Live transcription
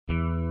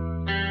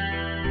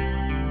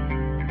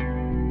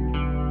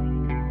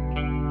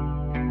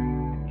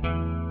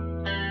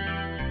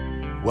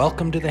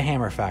Welcome to the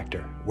Hammer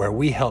Factor, where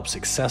we help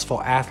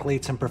successful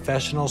athletes and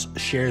professionals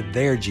share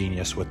their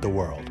genius with the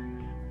world.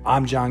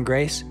 I'm John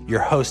Grace,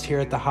 your host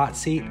here at the hot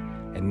seat,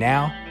 and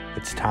now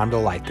it's time to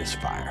light this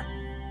fire.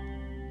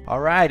 All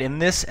right, in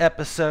this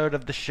episode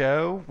of the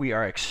show, we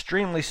are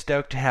extremely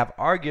stoked to have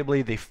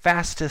arguably the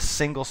fastest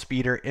single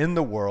speeder in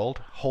the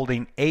world,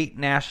 holding 8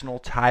 national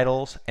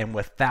titles and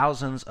with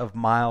thousands of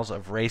miles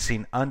of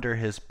racing under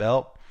his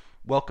belt.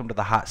 Welcome to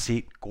the hot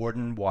seat,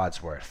 Gordon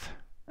Wadsworth.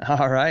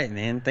 All right,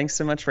 man. Thanks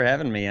so much for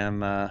having me.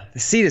 The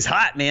seat is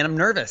hot, man. I'm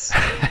nervous.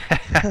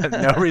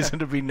 No reason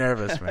to be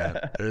nervous,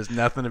 man. There's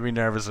nothing to be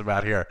nervous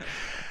about here.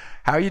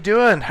 How you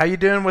doing? How you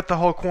doing with the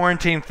whole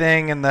quarantine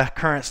thing and the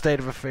current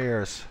state of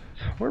affairs?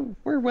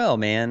 We're well,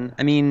 man.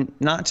 I mean,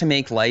 not to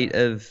make light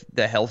of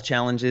the health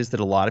challenges that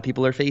a lot of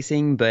people are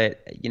facing,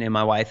 but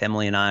my wife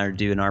Emily and I are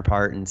doing our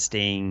part and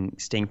staying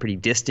pretty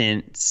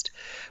distanced.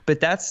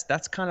 But that's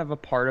kind of a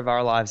part of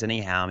our lives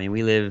anyhow. I mean,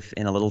 we live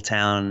in a little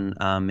town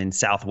in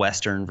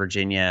southwestern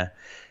Virginia.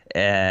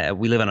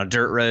 We live on a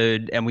dirt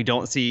road, and we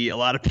don't see a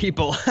lot of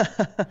people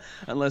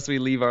unless we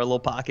leave our little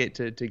pocket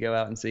to go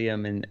out and see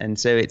them. And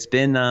so it's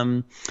been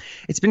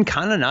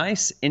kind of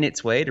nice in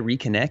its way to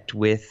reconnect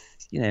with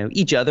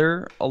each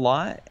other a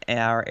lot in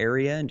our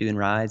area and doing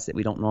rides that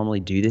we don't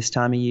normally do this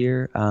time of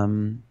year.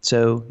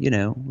 So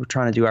we're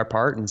trying to do our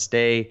part and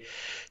stay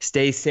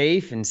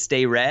safe and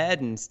stay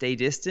rad and stay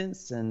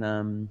distanced.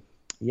 And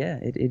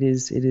it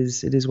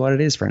is what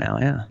it is for now.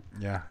 Yeah.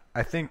 Yeah.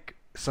 I think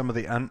some of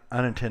the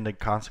unintended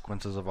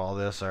consequences of all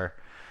this are,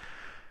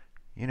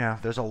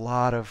 there's a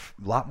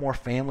lot more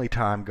family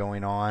time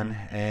going on,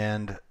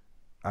 and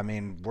I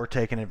mean, we're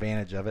taking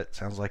advantage of it.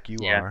 Sounds like you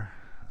are.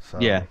 So.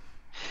 Yeah.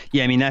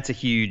 Yeah, I mean, that's a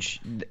huge,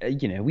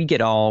 we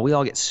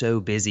all get so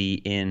busy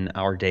in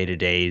our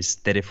day-to-days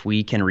that if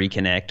we can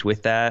reconnect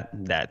with that,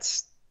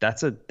 that's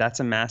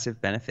a massive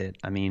benefit.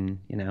 I mean,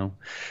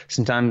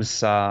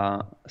 sometimes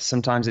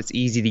it's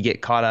easy to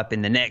get caught up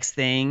in the next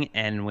thing.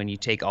 And when you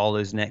take all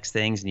those next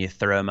things and you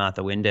throw them out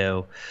the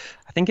window,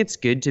 I think it's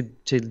good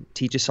to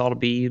teach us all to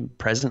be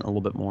present a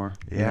little bit more.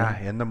 Yeah,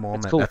 in the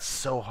moment. Cool. That's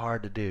so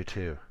hard to do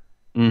too.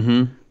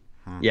 Mm-hmm.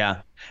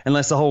 Yeah,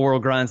 unless the whole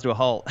world grinds to a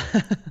halt,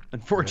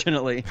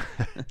 unfortunately.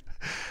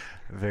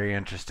 Very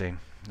interesting.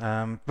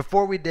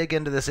 Before we dig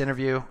into this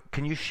interview,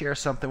 can you share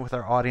something with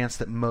our audience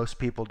that most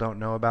people don't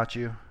know about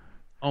you?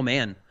 Oh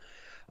man,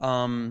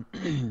 I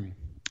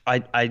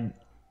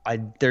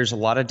there's a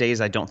lot of days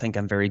I don't think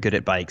I'm very good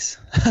at bikes.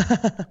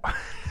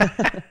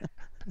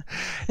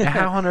 Now,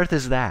 how on earth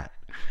is that?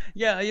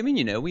 Yeah, I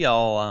mean, we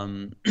all, I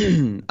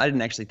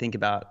didn't actually think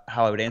about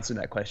how I would answer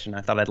that question.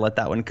 I thought I'd let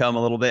that one come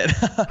a little bit.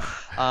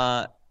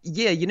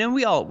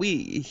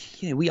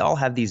 We all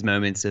have these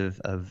moments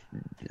of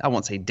I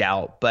won't say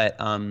doubt, but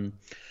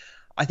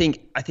I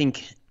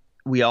think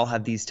we all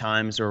have these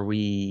times where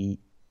we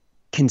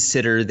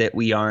consider that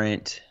we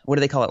aren't, what do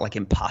they call it? Like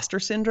imposter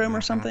syndrome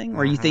or something,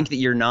 where you think that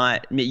you're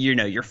not,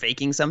 you're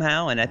faking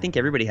somehow. And I think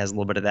everybody has a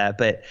little bit of that,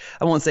 but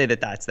I won't say that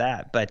that's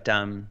that, but,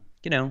 I'm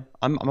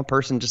a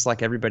person just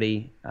like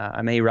everybody.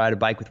 I may ride a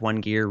bike with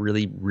one gear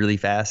really, really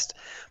fast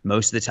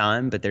most of the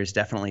time, but there's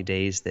definitely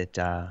days that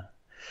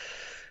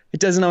it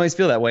doesn't always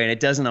feel that way, and it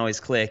doesn't always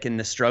click. And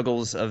the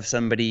struggles of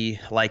somebody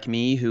like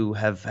me who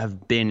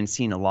have been and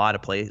seen a lot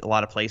of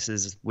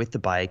places with the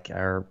bike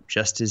are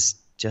just as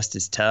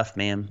tough,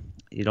 man.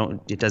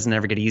 It doesn't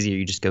ever get easier.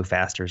 You just go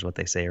faster, is what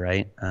they say,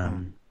 right?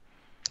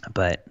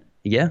 But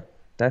yeah.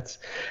 That's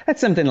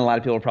something a lot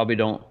of people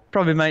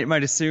probably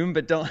might assume,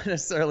 but don't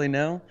necessarily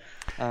know.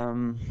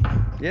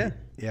 Yeah.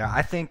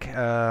 I think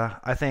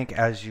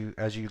as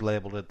you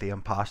labeled it, the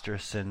imposter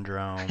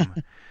syndrome.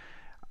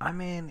 I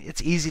mean,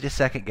 it's easy to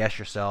second guess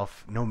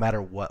yourself, no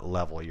matter what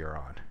level you're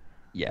on.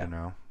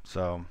 Yeah.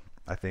 So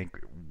I think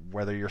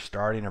whether you're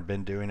starting or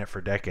been doing it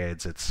for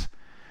decades, it's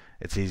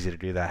easy to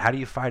do that. How do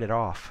you fight it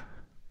off?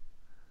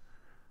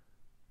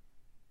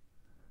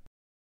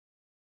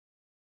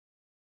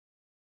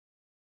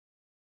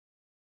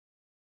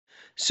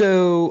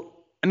 So,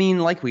 I mean,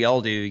 like we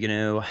all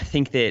do, I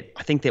think that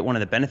one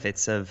of the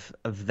benefits of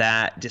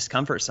that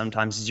discomfort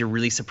sometimes is you're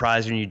really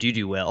surprised when you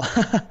do well.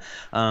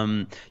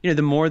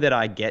 The more that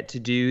I get to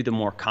do, the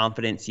more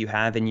confidence you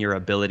have in your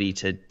ability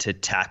to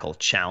tackle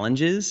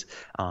challenges.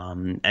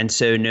 And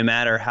so no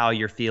matter how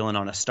you're feeling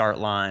on a start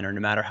line, or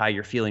no matter how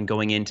you're feeling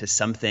going into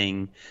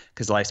something,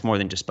 because life's more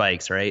than just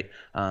bikes, right?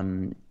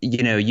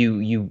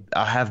 You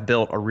have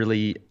built a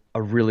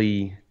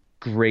really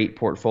great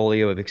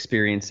portfolio of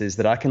experiences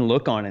that I can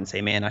look on and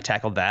say, man, I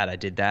tackled that, I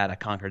did that, I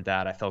conquered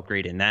that, I felt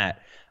great in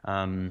that.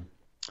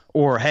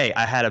 Or, hey,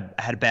 I had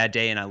a bad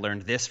day and I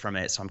learned this from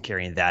it, so I'm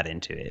carrying that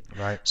into it.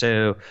 Right.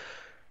 So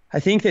I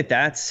think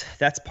that's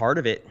part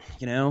of it,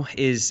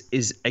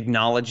 is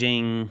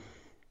acknowledging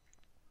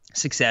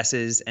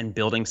successes and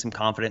building some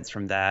confidence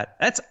from that.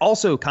 That's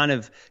also kind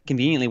of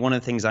conveniently one of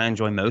the things I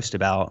enjoy most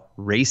about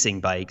racing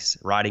bikes,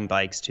 riding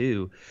bikes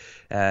too,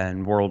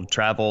 and world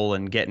travel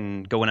and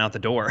going out the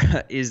door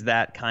is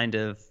that kind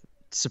of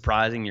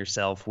surprising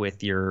yourself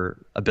with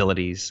your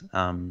abilities.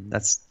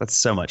 That's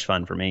so much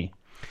fun for me.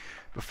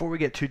 Before we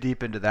get too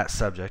deep into that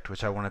subject,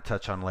 which I want to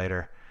touch on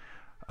later,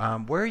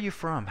 where are you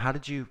from? How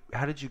did you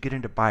get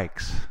into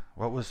bikes?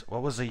 What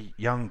was a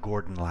young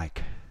Gordon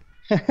like?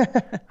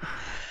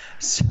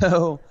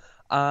 So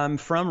I'm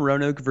from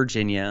Roanoke,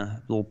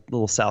 Virginia,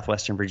 little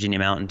southwestern Virginia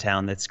mountain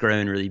town that's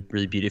grown really,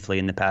 really beautifully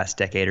in the past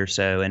decade or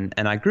so. And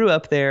I grew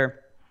up there.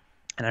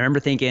 And I remember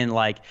thinking,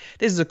 like,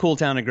 this is a cool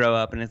town to grow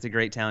up, and it's a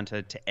great town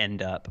to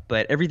end up.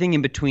 But everything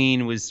in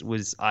between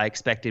was I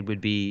expected would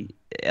be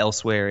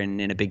elsewhere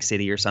in a big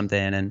city or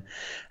something.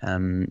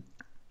 And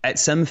at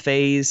some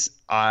phase,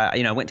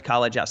 I went to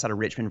college outside of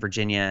Richmond,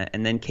 Virginia,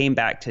 and then came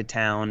back to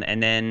town,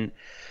 and then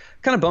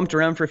kind of bumped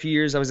around for a few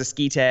years. I was a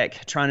ski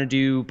tech, trying to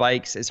do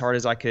bikes as hard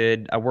as I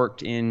could. I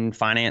worked in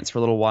finance for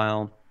a little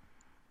while.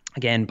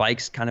 Again,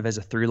 bikes kind of as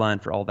a through line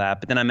for all that.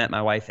 But then I met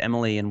my wife,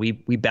 Emily, and we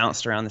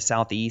bounced around the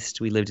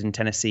Southeast. We lived in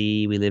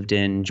Tennessee. We lived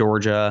in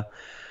Georgia.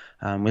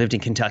 We lived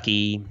in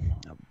Kentucky.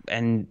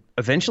 And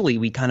eventually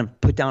we kind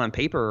of put down on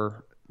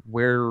paper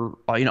where,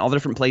 all the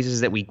different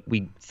places that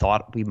we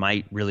thought we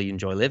might really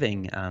enjoy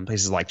living.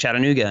 Places like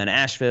Chattanooga and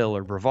Asheville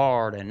or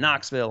Brevard and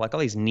Knoxville, like all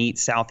these neat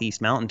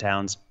Southeast mountain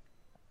towns.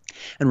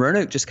 And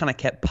Roanoke just kind of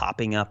kept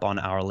popping up on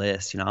our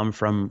list. I'm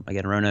from,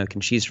 again, Roanoke,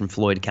 and she's from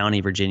Floyd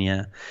County,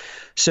 Virginia.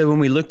 So when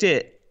we looked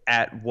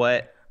at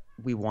what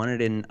we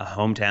wanted in a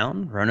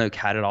hometown, Roanoke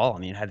had it all. I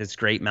mean, it had this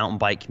great mountain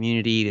bike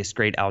community, this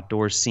great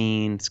outdoor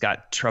scene. It's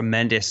got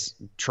tremendous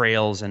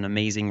trails and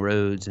amazing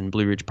roads and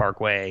Blue Ridge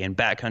Parkway and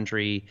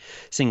backcountry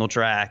single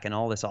track and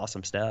all this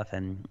awesome stuff.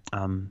 And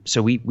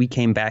so we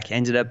came back,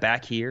 ended up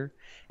back here,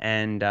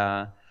 and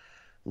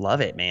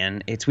love it,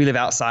 man. We live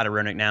outside of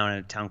Roanoke now in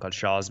a town called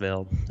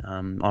Shawsville,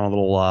 on a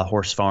little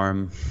horse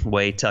farm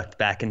way tucked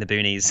back in the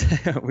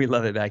boonies. We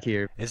love it back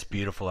here. It's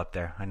beautiful up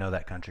there. I know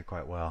that country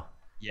quite well.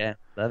 Yeah,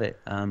 love it.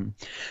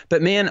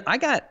 But man, I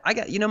got,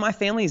 my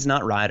family is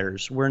not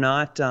riders. We're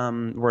not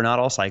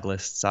all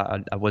cyclists.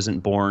 I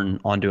wasn't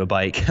born onto a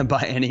bike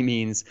by any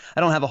means.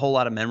 I don't have a whole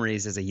lot of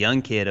memories as a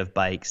young kid of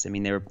bikes. I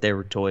mean, they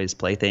were toys,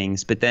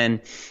 playthings. But then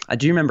I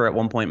do remember at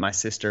one point my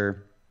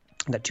sister,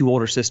 I got two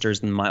older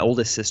sisters, and my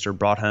oldest sister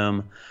brought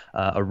home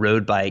a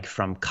road bike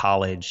from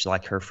college,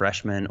 like her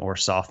freshman or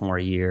sophomore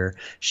year.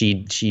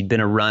 She'd been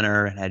a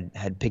runner and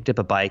had picked up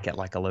a bike at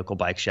like a local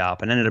bike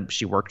shop, and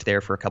she worked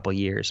there for a couple of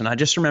years. And I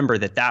just remember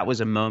that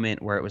was a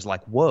moment where it was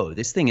like, whoa,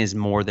 this thing is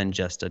more than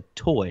just a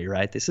toy,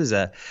 right? This is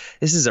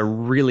a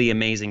really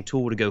amazing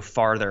tool to go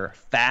farther,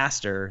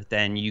 faster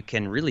than you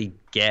can really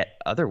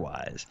get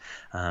otherwise.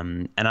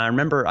 And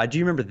I do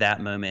remember that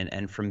moment,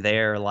 and from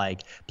there,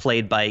 like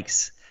played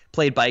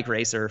bike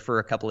racer for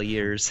a couple of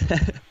years.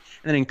 And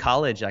then in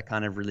college, I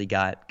kind of really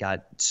got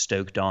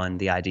stoked on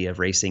the idea of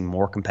racing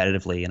more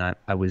competitively. And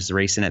I was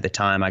racing at the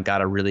time. I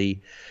got a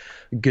really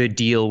good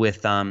deal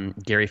with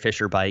Gary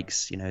Fisher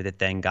bikes, that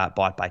then got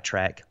bought by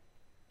Trek.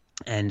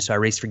 And so I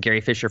raced for Gary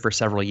Fisher for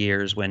several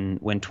years when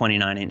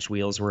 29-inch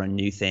wheels were a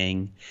new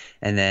thing.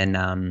 And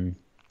then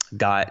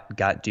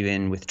got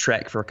doing with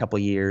Trek for a couple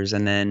of years,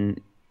 and then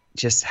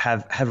just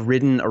have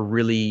ridden a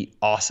really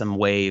awesome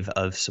wave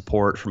of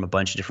support from a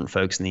bunch of different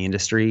folks in the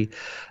industry,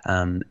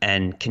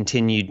 and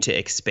continued to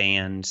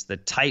expand the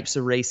types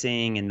of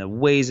racing and the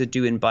ways of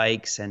doing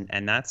bikes.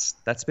 And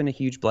that's been a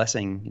huge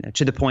blessing,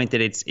 to the point that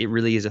it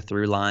really is a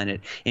through line.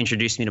 It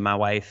introduced me to my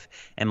wife,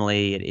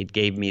 Emily. It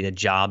gave me the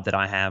job that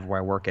I have where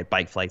I work at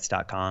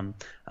bikeflights.com.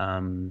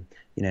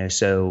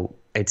 So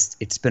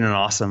it's been an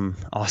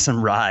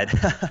awesome ride.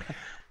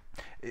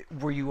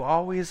 Were you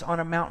always on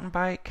a mountain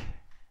bike?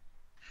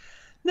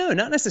 No,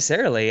 not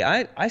necessarily.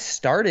 I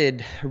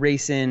started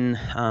racing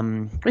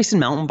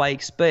mountain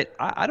bikes, but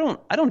I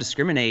don't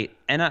discriminate,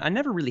 and I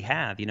never really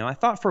have. I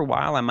thought for a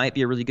while I might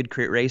be a really good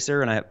crit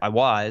racer, and I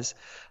was.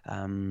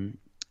 But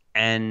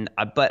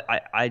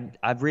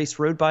I've raced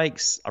road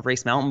bikes, I've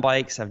raced mountain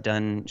bikes, I've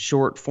done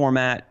short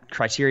format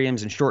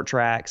criteriums and short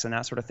tracks and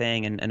that sort of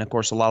thing, and of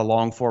course a lot of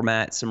long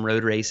format, some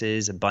road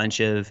races, a bunch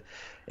of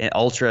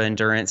ultra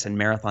endurance and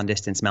marathon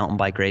distance mountain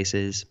bike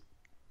races.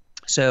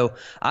 So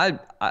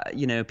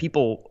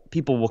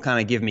people will kind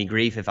of give me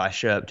grief if I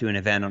show up to an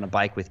event on a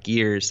bike with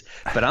gears,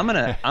 but I'm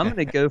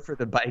gonna go for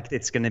the bike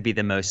that's gonna be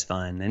the most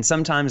fun. And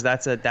sometimes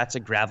that's a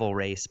gravel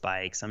race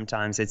bike.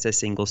 Sometimes it's a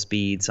single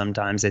speed.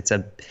 Sometimes it's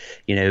a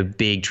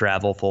big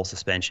travel full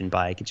suspension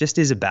bike. It just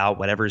is about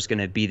whatever's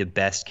gonna be the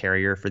best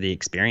carrier for the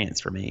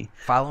experience for me.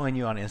 Following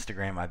you on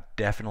Instagram, I've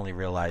definitely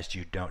realized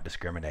you don't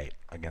discriminate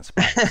against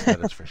bikes. That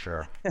is for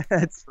sure.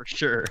 That's for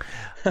sure.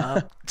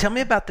 Tell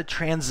me about the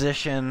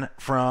transition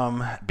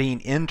from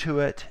being into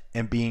it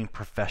and being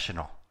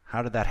professional.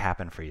 How did that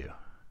happen for you?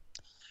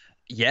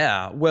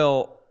 Yeah,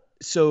 well,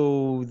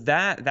 so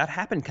that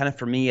happened kind of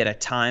for me at a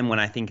time when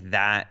I think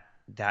that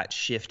that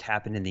shift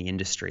happened in the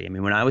industry. I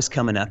mean, when I was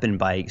coming up in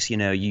bikes,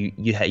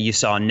 you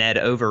saw Ned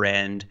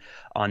Overend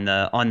on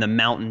the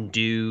Mountain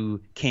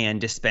Dew can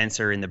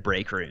dispenser in the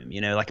break room.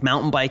 Like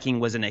mountain biking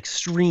was an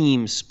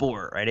extreme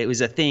sport, right? It was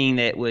a thing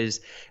that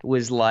was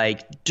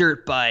like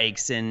dirt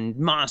bikes and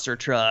monster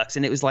trucks,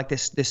 and it was like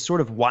this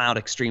sort of wild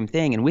extreme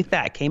thing. And with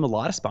that came a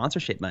lot of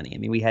sponsorship money. I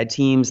mean, we had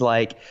teams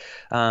like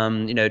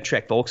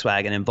Trek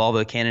Volkswagen and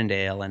Volvo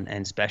Cannondale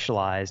and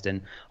Specialized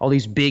and all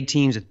these big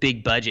teams with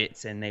big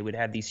budgets, and they would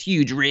have these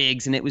huge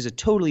rigs, and it was a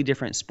totally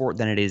different sport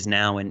than it is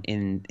now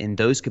in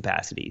those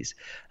capacities.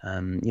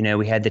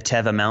 We had the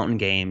Teva Mountain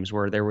Games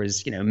where there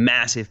was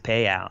massive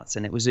payouts,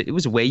 and it was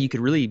a way you could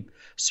really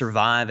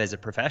survive as a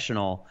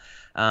professional.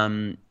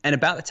 And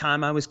about the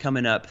time I was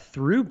coming up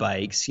through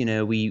bikes,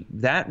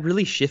 that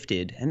really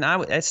shifted, and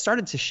it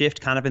started to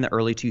shift kind of in the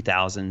early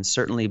 2000s,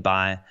 certainly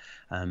by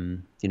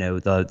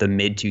the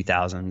mid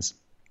 2000s,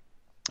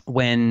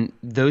 when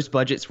those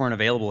budgets weren't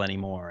available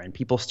anymore and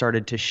people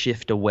started to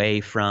shift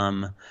away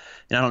from,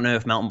 and I don't know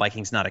if mountain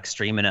biking's not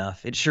extreme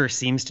enough. It sure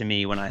seems to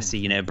me when I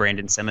see,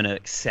 Brandon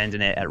Seminook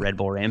sending it at Red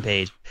Bull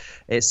Rampage,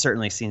 it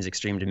certainly seems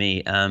extreme to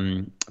me.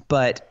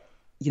 But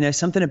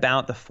something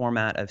about the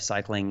format of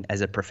cycling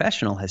as a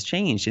professional has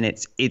changed, and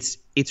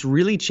it's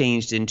really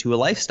changed into a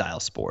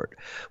lifestyle sport,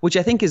 which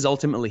I think is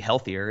ultimately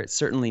healthier. It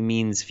certainly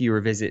means fewer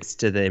visits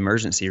to the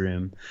emergency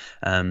room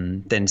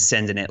than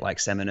sending it like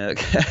Seminook.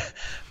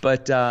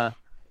 But so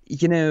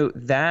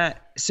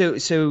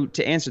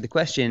to answer the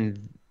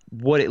question,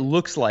 what it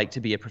looks like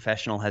to be a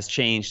professional has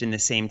changed in the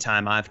same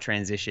time I've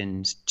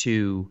transitioned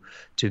to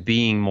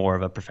being more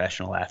of a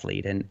professional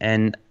athlete.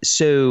 And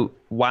so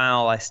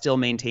while I still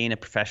maintain a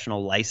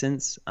professional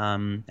license,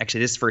 actually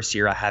this first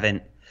year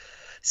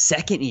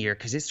second year,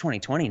 because it's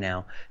 2020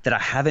 now, that I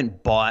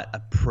haven't bought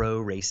a pro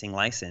racing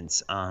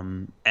license.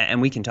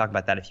 And we can talk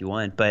about that if you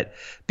want, but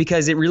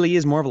because it really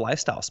is more of a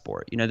lifestyle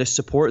sport. The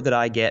support that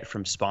I get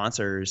from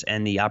sponsors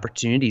and the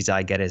opportunities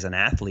I get as an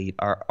athlete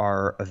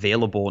are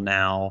available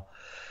now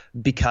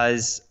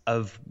because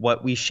of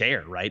what we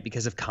share, right?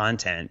 Because of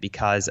content,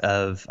 because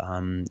of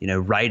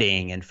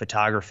writing and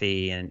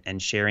photography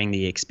and sharing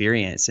the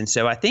experience. And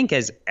so I think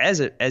as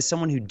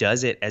someone who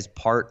does it as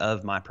part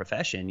of my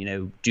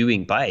profession,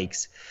 doing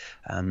bikes,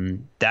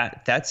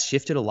 that's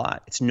shifted a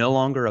lot. It's no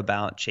longer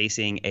about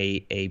chasing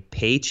a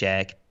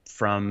paycheck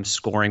from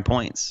scoring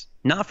points.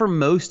 Not for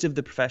most of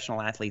the professional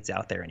athletes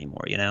out there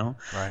anymore,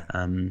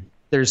 Right.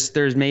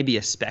 There's maybe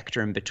a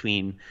spectrum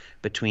between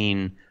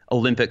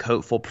Olympic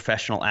hopeful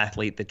professional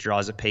athlete that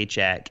draws a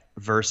paycheck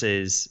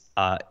versus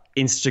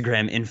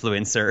Instagram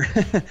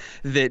influencer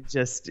that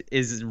just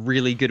is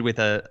really good with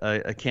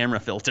a camera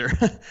filter.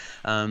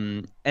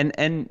 And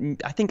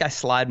I think I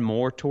slide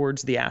more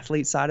towards the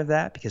athlete side of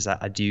that because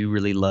I do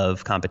really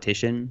love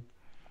competition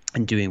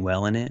and doing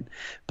well in it.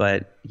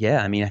 But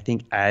yeah, I mean, I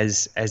think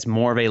as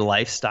more of a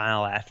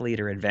lifestyle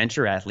athlete or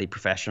adventure athlete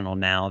professional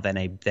now than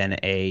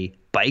a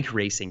bike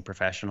racing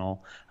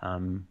professional,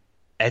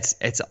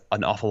 it's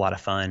an awful lot of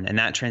fun. And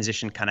that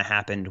transition kind of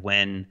happened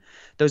when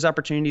those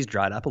opportunities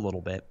dried up a little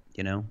bit.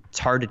 It's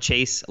hard to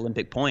chase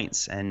Olympic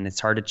points, and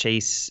it's hard to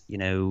chase,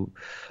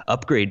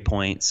 upgrade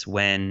points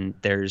when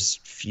there's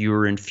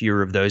fewer and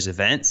fewer of those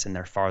events and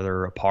they're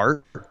farther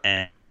apart,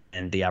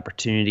 and the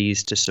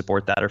opportunities to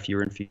support that are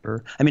fewer and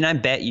fewer. I mean, I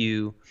bet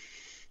you,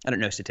 I don't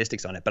know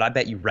statistics on it, but I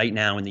bet you right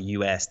now in the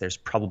US, there's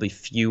probably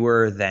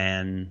fewer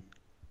than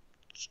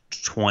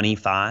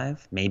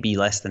 25, maybe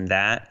less than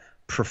that,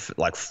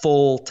 like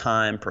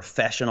full-time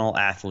professional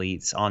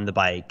athletes on the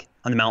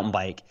mountain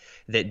bike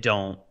that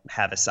don't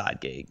have a side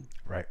gig.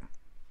 Right.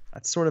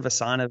 That's sort of a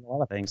sign of a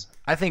lot of things.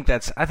 I think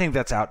that's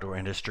outdoor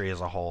industry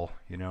as a whole.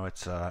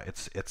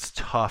 It's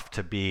tough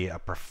to be a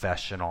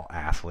professional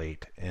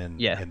athlete in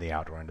the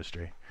outdoor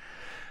industry.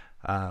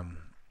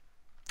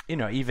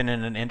 Even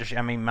in an industry,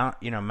 I mean,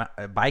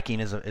 biking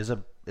is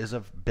a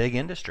big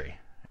industry.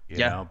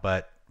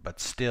 But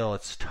still,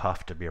 it's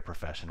tough to be a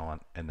professional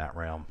in that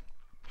realm.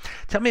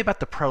 Tell me about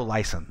the pro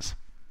license.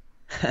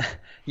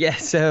 Yeah.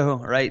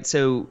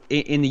 So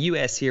in the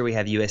U.S. here, we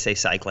have USA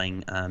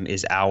Cycling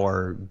is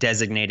our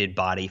designated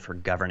body for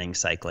governing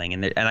cycling.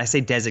 And I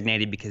say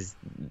designated because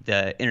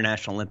the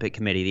International Olympic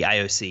Committee, the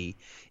IOC,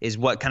 is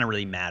what kind of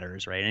really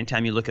matters, right?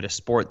 Anytime you look at a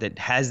sport that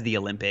has the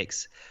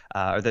Olympics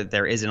or that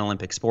there is an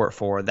Olympic sport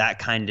for, that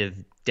kind of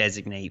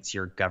designates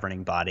your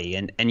governing body.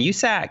 And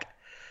USAC,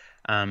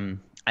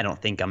 I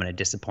don't think I'm going to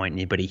disappoint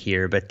anybody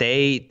here, but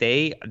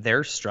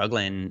they're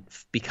struggling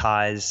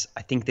because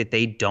I think that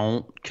they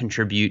don't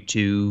contribute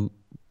to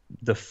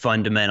the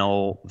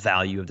fundamental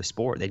value of the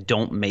sport. They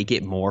don't make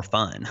it more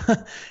fun.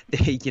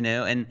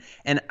 And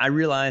I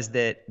realize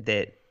that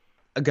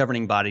a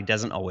governing body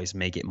doesn't always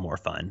make it more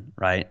fun,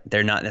 right?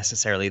 They're not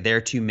necessarily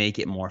there to make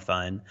it more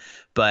fun,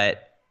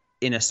 but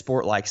in a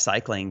sport like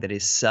cycling that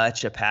is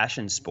such a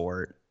passion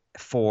sport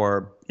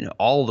for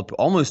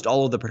almost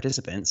all of the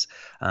participants,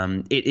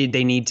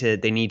 they need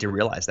to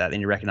realize that. They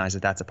need to recognize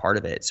that that's a part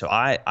of it. So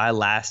I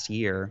last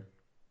year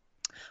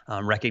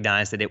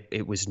recognized that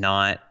it was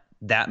not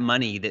that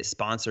money that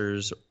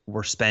sponsors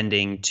were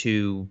spending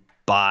to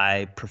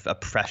buy a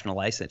professional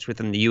license.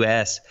 Within the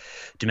U.S.,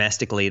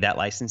 domestically, that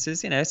license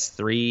is, it's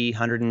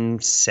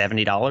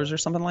 $370 or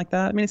something like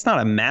that. I mean, it's not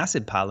a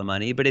massive pile of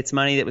money, but it's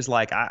money that was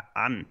like,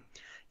 I'm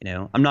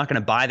not going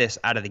to buy this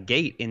out of the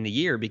gate in the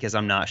year because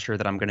I'm not sure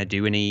that I'm going to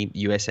do any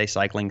USA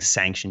Cycling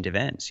sanctioned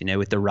events.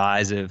 With the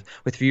rise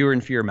with fewer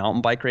and fewer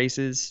mountain bike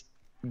races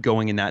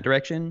going in that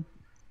direction,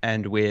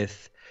 and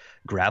with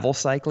gravel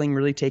cycling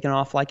really taking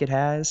off like it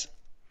has,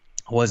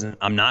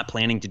 I'm not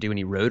planning to do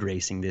any road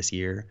racing this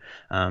year.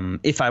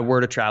 If I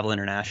were to travel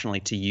internationally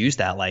to use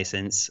that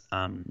license,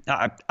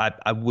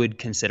 I would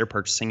consider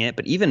purchasing it.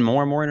 But even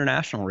more and more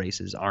international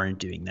races aren't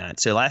doing that.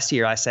 So last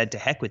year I said, to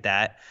heck with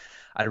that.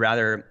 I'd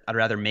rather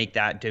make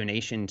that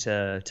donation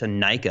to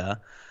NICA,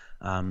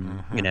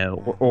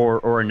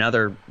 or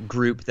another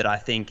group that I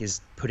think is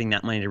putting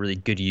that money to really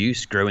good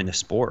use, growing the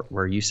sport,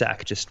 where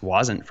USAC just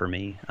wasn't for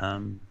me.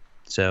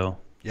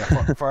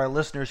 Yeah, for our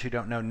listeners who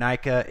don't know,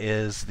 NICA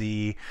is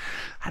the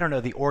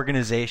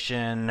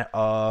organization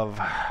of,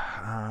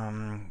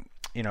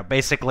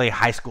 basically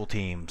high school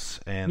teams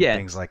and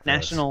things like that.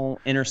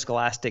 National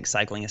Interscholastic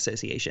Cycling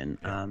Association.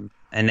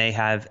 And they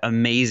have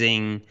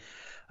amazing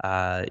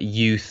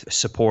youth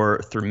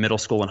support through middle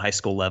school and high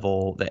school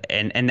level.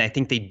 And I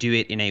think they do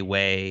it in a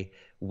way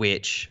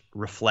which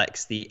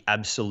reflects the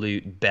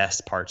absolute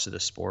best parts of the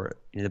sport.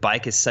 The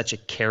bike is such a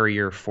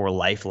carrier for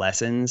life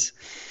lessons,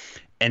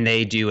 and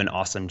they do an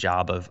awesome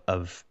job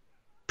of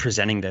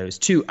presenting those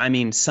too. I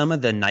mean, some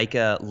of the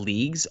NICA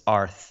leagues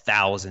are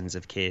thousands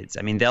of kids.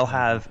 I mean, they'll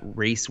have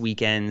race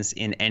weekends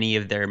in any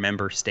of their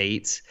member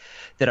states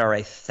that are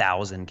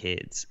 1,000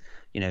 kids.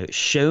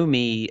 Show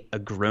me a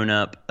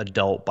grown-up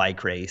adult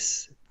bike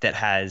race that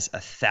has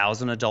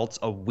 1,000 adults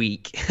a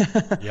week.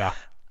 Yeah.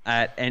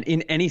 And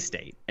in any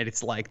state, and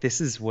it's like,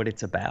 this is what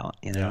it's about,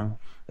 So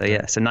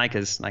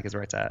NICA's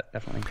where it's at,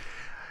 definitely.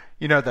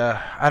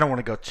 I don't want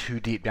to go too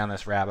deep down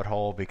this rabbit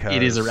hole because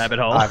it is a rabbit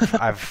hole.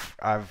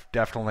 I've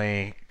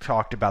definitely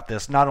talked about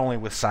this not only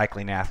with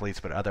cycling athletes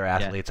but other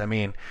athletes. Yeah. I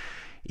mean,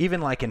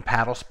 even like in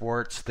paddle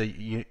sports,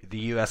 the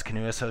U.S.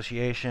 Canoe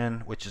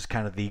Association, which is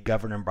kind of the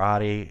governing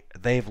body,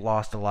 they've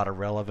lost a lot of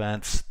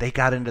relevance. They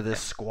got into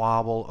this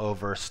squabble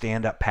over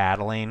stand-up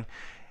paddling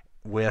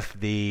with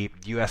the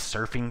U.S.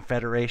 Surfing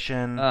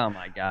Federation. Oh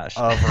my gosh!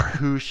 Over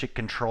who should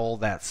control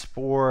that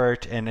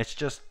sport, and it's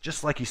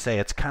just like you say,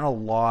 it's kind of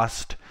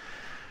lost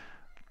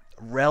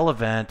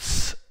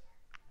relevance.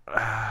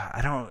 I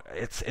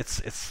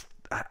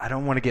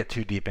don't want to get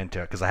too deep into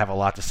it because I have a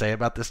lot to say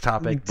about this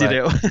topic.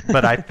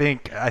 But I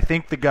think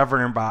the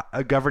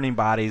governing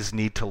bodies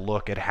need to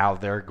look at how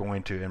they're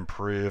going to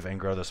improve and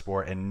grow the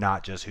sport, and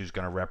not just who's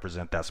going to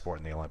represent that sport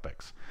in the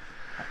Olympics.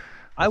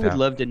 I would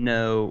love to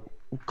know,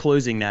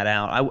 closing that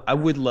out, I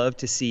would love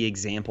to see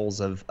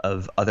examples of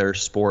other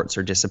sports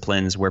or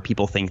disciplines where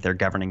people think their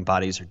governing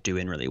bodies are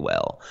doing really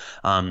well.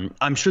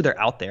 I'm sure they're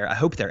out there. I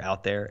hope they're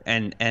out there.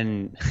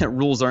 And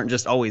rules aren't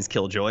just always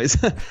killjoys.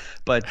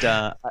 But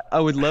I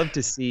would love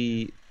to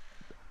see.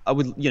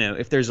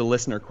 If there's a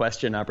listener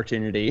question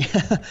opportunity,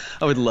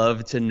 I would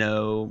love to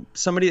know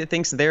somebody that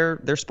thinks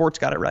their sport's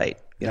got it right.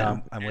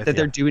 I'm with you.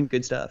 They're doing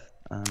good stuff.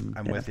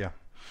 I'm with you.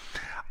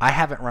 I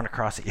haven't run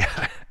across it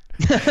yet.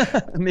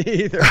 Me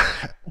either.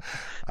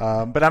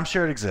 But I'm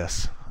sure it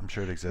exists.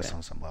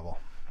 On some level.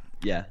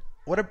 Yeah.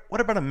 What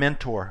about a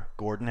mentor,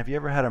 Gordon? Have you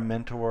ever had a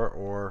mentor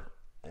or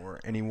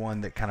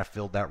anyone that kind of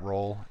filled that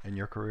role in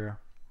your career?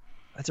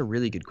 That's a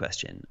really good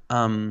question.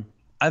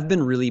 I've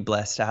been really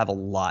blessed to have a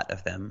lot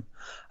of them.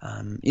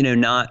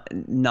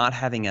 Not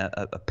having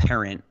a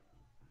parent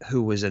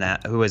who was an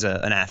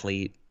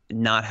athlete,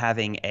 not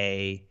having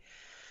a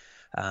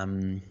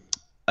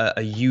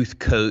youth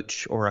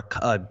coach or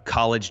a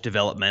college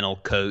developmental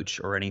coach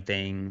or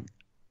anything.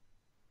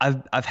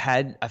 I've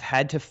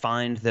had to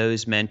find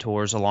those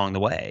mentors along the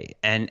way,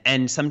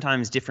 and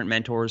sometimes different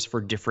mentors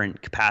for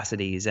different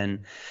capacities. And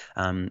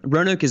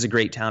Roanoke is a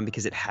great town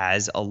because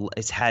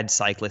it's had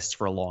cyclists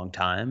for a long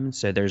time.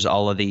 So there's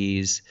all of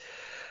these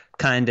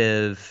kind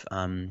of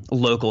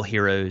local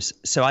heroes.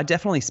 So I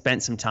definitely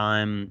spent some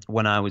time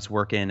when I was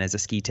working as a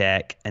ski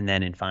tech and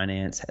then in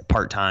finance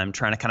part-time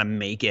trying to kind of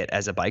make it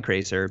as a bike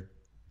racer.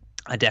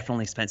 I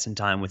definitely spent some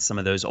time with some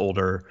of those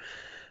older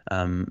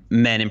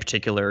men in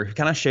particular who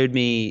kind of showed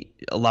me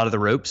a lot of the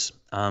ropes.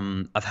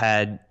 I've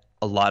had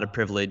a lot of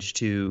privilege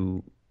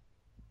to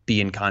be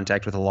in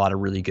contact with a lot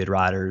of really good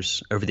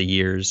riders over the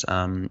years.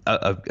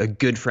 A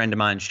good friend of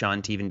mine,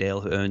 Sean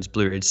Tevendale, who owns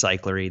Blue Ridge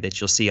Cyclery,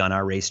 that you'll see on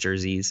our race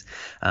jerseys,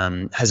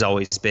 has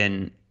always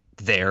been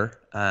there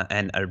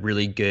and a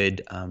really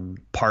good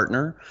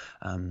partner.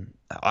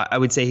 I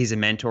would say he's a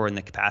mentor in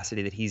the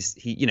capacity that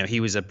he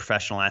was a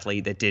professional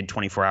athlete that did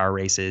 24-hour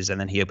races, and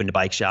then he opened a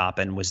bike shop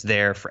and was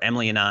there for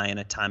Emily and I in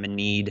a time of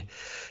need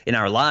in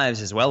our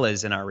lives as well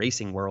as in our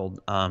racing world.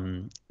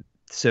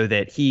 So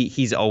that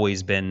he's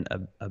always been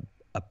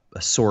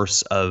a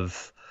source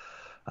of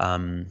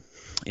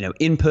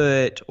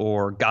input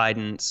or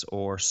guidance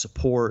or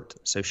support.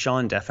 So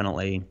Sean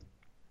definitely.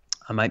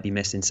 I might be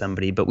missing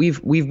somebody, but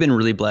we've been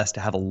really blessed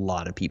to have a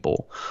lot of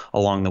people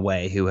along the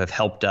way who have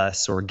helped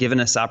us or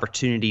given us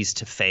opportunities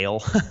to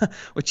fail,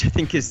 which I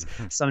think is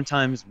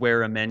sometimes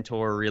where a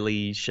mentor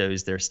really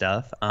shows their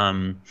stuff.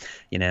 And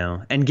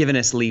given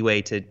us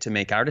leeway to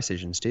make our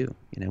decisions too.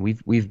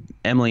 We've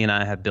Emily and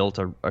I have built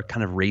a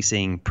kind of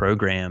racing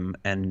program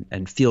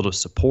and field of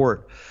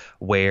support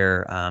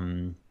where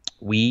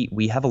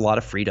we have a lot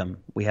of freedom.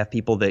 We have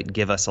people that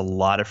give us a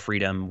lot of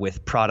freedom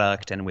with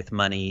product and with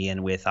money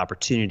and with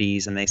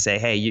opportunities. And they say,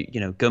 hey,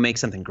 you go make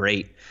something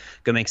great,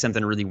 go make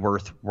something really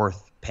worth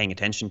paying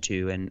attention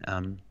to.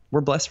 And we're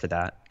blessed for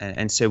that.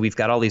 And so we've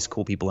got all these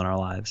cool people in our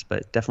lives,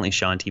 but definitely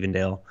Sean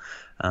Tevendale.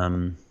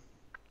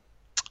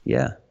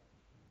 Yeah.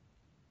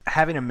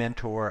 Having a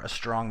mentor, a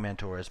strong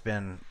mentor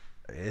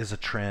is a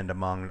trend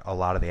among a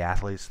lot of the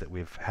athletes that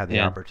we've had the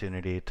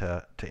opportunity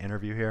to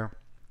interview here.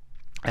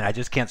 And I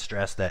just can't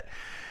stress that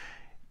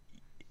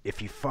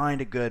if you find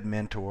a good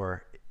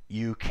mentor,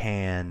 you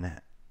can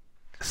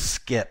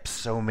skip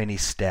so many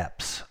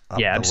steps up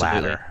the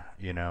absolutely.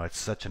 ladder. It's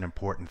such an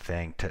important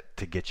thing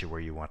to get you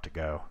where you want to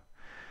go.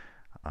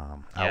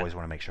 I always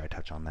want to make sure I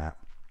touch on that.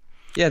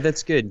 Yeah,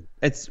 that's good.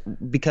 It's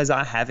because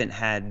I haven't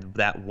had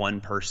that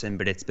one person,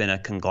 but it's been a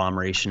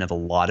conglomeration of a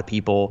lot of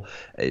people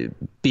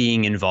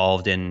being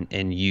involved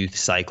in youth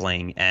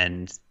cycling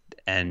and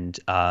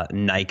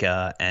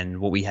NICA and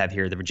what we have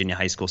here, the Virginia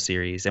High School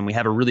Series. And we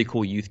have a really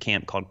cool youth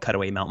camp called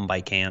Cutaway Mountain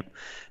Bike Camp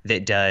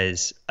that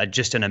does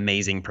just an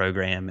amazing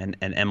program. And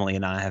Emily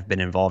and I have been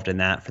involved in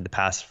that for the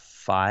past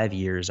 5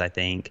 years, I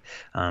think.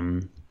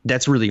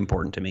 That's really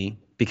important to me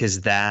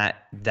because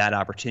that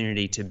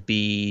opportunity to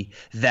be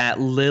that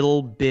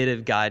little bit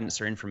of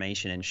guidance or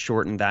information and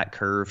shorten that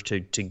curve to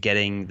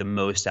getting the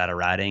most out of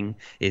riding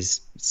is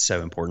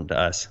so important to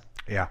us.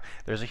 Yeah,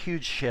 there's a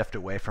huge shift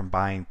away from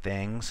buying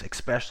things,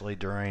 especially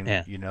during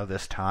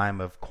this time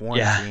of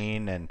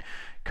quarantine and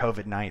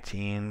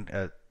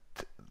COVID-19.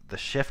 The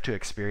shift to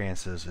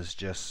experiences is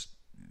just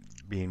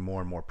being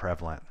more and more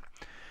prevalent.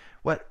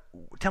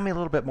 Tell me a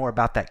little bit more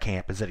about that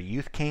camp. Is it a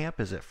youth camp?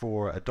 Is it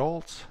for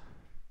adults?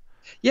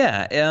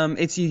 Yeah,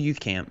 it's a youth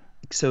camp.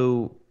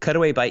 So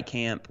Cutaway Bike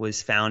Camp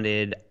was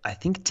founded, I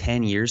think,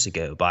 10 years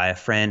ago by a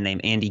friend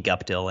named Andy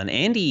Guptill, and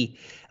Andy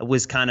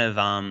was kind of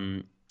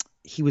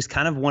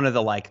one of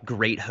the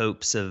great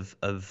hopes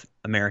of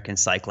American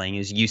cycling. He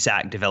was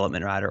USAC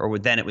development rider, or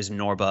then it was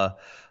NORBA,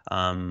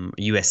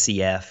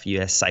 USCF,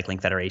 US Cycling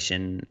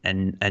Federation,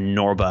 and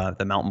NORBA,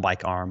 the mountain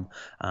bike arm.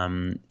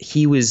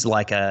 He was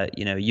like a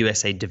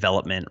USA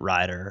development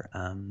rider.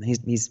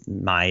 He's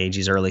my age,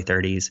 he's early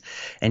 30s,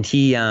 and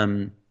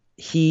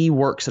he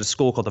works at a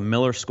school called the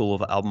Miller School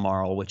of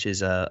Albemarle, which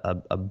is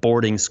a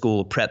boarding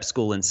school, a prep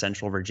school in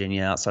Central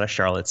Virginia outside of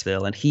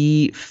Charlottesville, and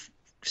he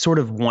sort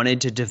of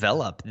wanted to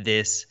develop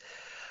this,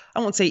 I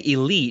won't say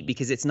elite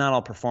because it's not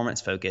all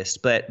performance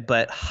focused,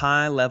 but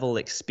high level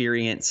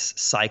experience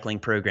cycling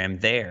program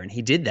there. And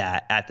he did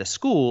that at the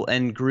school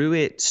and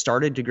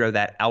started to grow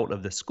that out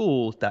of the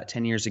school about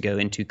 10 years ago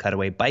into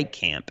Cutaway Bike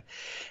Camp.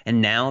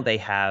 And now they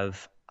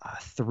have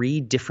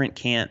 3 different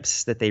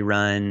camps that they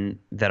run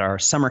that are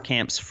summer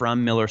camps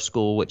from Miller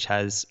School, which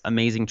has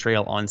amazing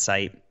trail on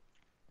site.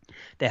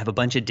 They have a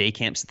bunch of day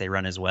camps that they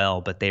run as well,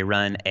 but they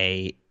run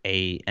an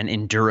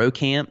enduro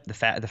camp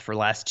for the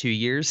last 2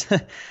 years,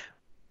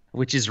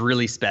 which is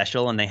really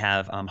special. And they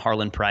have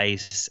Harlan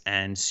Price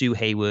and Sue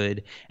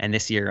Haywood. And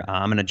this year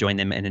I'm going to join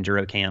them in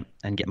enduro camp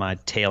and get my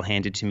tail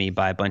handed to me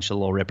by a bunch of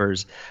little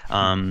rippers.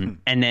 And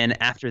then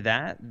after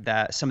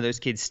that some of those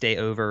kids stay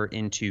over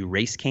into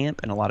race camp,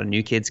 and a lot of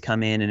new kids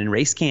come in. And in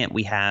race camp,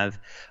 we have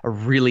a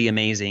really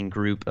amazing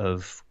group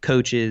of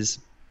coaches,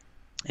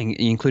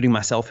 including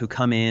myself, who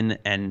come in,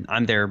 and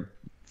I'm there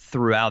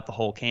throughout the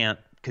whole camp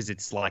because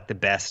it's like the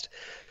best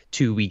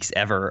 2 weeks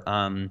ever.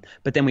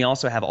 But then we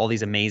also have all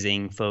these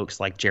amazing folks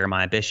like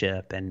Jeremiah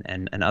Bishop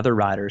and other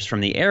riders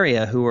from the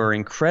area who are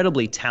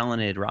incredibly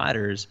talented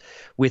riders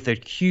with a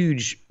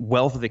huge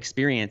wealth of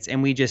experience.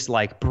 And we just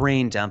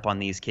brain dump on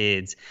these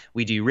kids.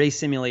 We do race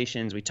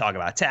simulations. We talk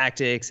about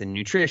tactics and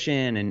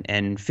nutrition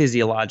and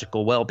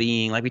physiological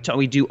well-being.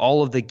 We do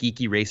all of the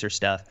geeky racer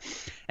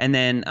stuff. And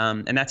then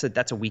and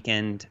that's a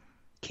weekend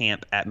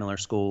camp at Miller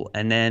School.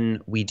 And then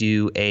we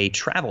do a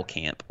travel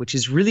camp, which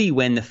is really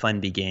when the fun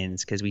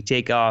begins, because we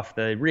take off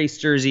the race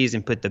jerseys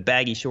and put the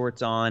baggy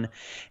shorts on,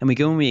 and we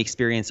go and we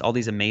experience all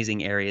these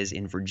amazing areas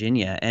in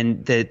Virginia.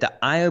 And the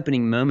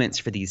eye-opening moments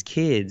for these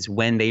kids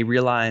when they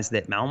realize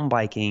that mountain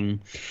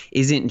biking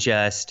isn't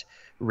just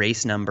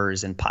race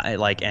numbers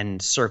and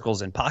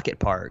circles and pocket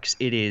parks.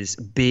 It is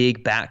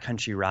big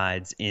backcountry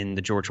rides in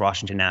the George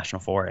Washington National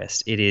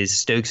Forest. It is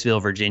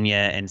Stokesville,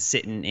 Virginia, and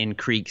sitting in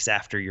creeks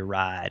after your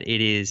ride. It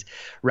is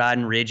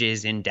riding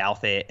ridges in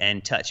Douthit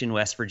and touching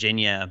West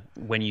Virginia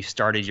when you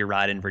started your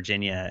ride in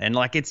Virginia. And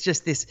it's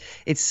just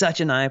it's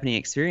such an eye-opening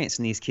experience.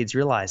 And these kids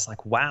realize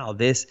wow,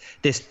 this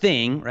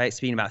thing, right?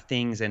 Speaking about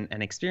things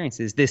and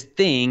experiences, this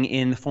thing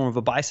in the form of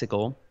a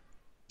bicycle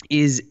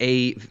is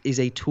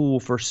a tool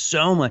for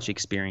so much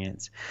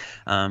experience,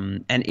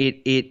 and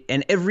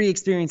and every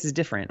experience is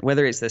different.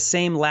 Whether it's the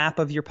same lap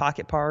of your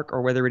pocket park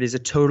or whether it is a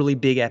totally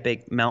big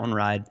epic mountain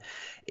ride,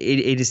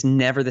 it is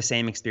never the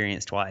same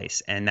experience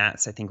twice, and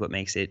that's I think what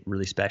makes it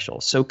really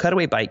special. So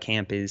Cutaway Bike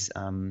Camp is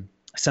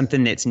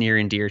something that's near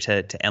and dear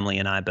to Emily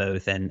and I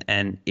both,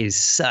 and is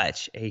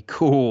such a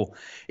cool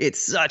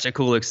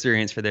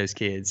experience for those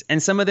kids.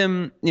 And some of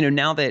them,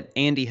 now that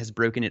Andy has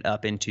broken it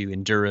up into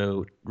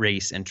enduro,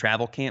 race, and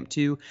travel camp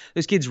too,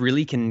 those kids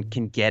really can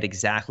get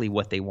exactly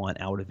what they want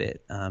out of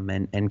it.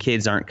 And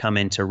kids aren't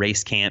coming to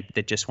race camp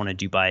that just want to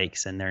do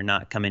bikes, and they're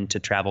not coming to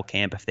travel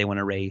camp if they want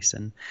to race.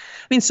 And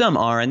I mean, some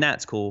are, and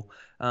that's cool.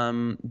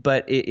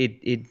 But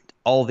it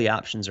all the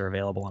options are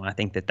available, and I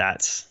think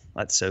that's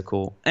so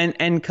cool.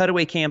 And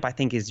Cutaway Camp, I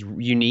think, is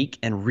unique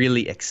and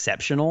really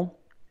exceptional.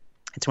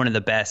 It's one of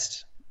the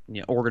best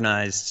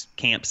organized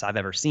camps I've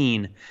ever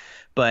seen,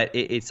 but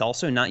it's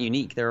also not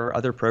unique. There are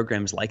other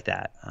programs like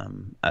that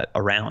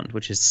around,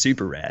 which is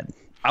super rad.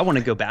 I want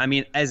to go back. I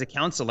mean, as a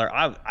counselor,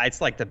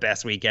 it's like the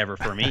best week ever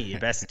for me,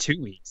 best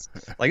 2 weeks.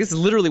 Like, this is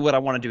literally what I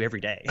want to do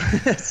every day.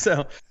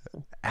 So,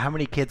 how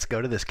many kids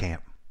go to this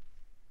camp?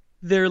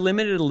 They're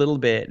limited a little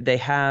bit. They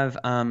have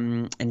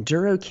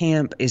enduro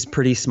camp is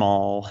pretty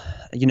small.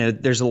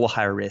 There's a little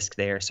higher risk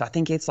there. So I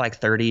think it's like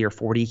 30 or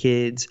 40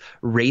 kids.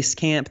 Race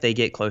camp, they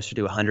get closer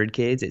to 100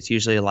 kids. It's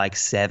usually like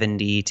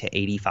 70 to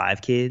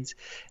 85 kids.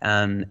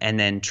 And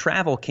then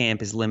travel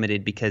camp is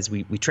limited because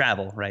we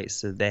travel, right?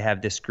 So they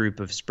have this group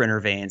of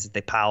Sprinter vans that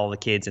they pile all the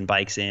kids and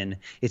bikes in.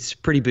 It's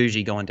pretty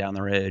bougie going down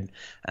the road.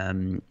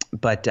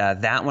 But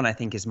that one I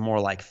think is more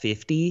like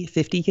 50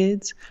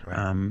 kids.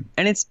 Right.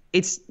 And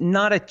it's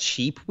not a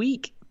cheap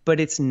week,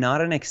 but it's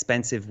not an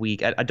expensive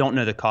week. I don't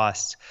know the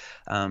cost,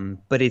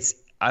 but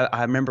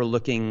I remember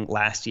looking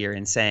last year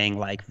and saying,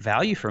 like,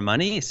 value for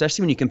money,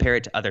 especially when you compare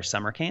it to other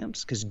summer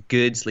camps, because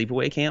good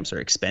sleepaway camps are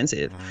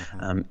expensive.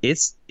 Mm-hmm.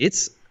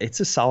 It's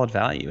a solid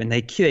value, and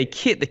they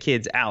kit the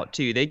kids out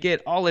too. They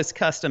get all this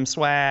custom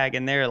swag,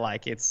 and they're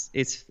like, it's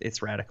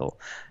radical.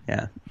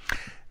 Yeah.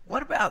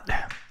 What about,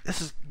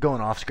 this is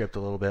going off script a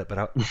little bit,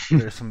 but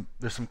there's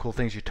some cool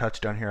things you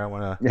touched on here I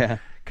want to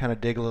kind of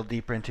dig a little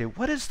deeper into.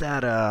 What is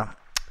that?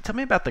 Tell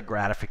me about the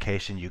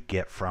gratification you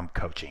get from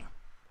coaching.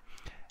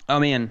 Oh,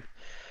 man.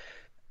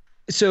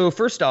 So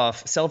first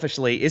off,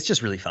 selfishly, it's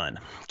just really fun.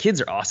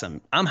 Kids are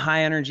awesome. I'm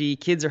high energy.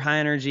 Kids are high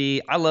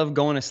energy. I love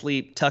going to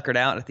sleep tuckered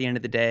out at the end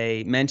of the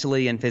day,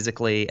 mentally and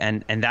physically,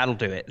 and that'll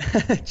do it.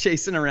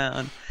 Chasing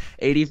around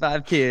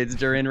 85 kids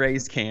during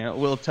race camp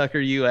will tucker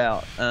you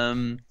out.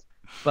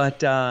 But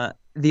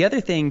the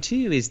other thing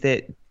too is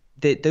that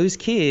those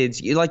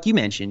kids, like you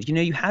mentioned,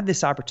 you have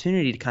this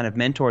opportunity to kind of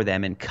mentor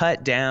them and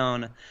cut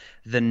down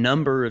the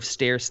number of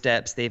stair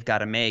steps they've got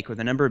to make, or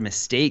the number of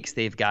mistakes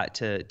they've got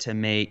to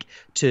make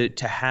to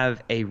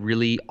have a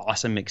really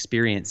awesome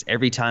experience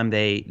every time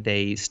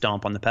they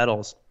stomp on the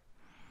pedals.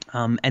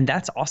 And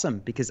that's awesome,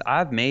 because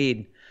I've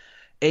made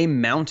a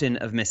mountain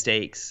of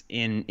mistakes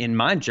in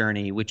my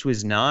journey, which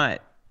was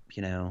not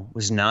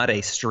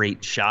a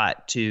straight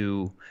shot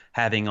to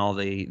having all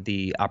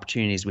the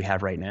opportunities we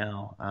have right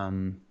now.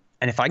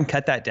 And if I can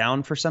cut that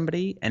down for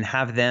somebody and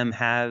have them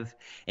have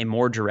a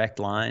more direct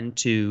line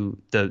to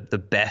the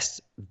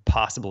best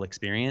possible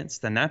experience,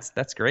 then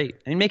that's great.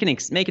 I mean,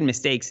 making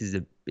mistakes is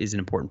an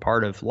important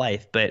part of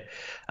life, but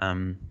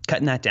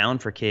cutting that down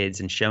for kids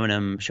and showing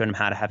them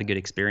how to have a good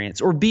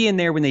experience, or being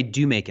there when they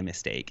do make a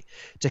mistake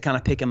to kind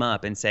of pick them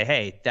up and say,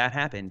 hey, that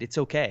happened. It's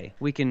okay.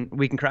 We can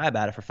cry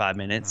about it for 5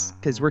 minutes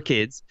because we're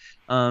kids,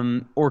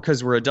 or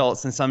because we're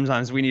adults, and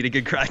sometimes we need a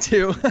good cry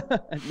too.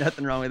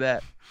 Nothing wrong with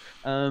that.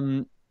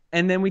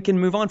 And then we can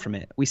move on from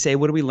it. We say,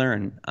 what do we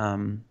learn?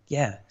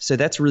 So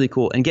that's really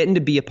cool. And getting to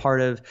be a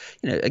part of,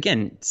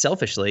 again,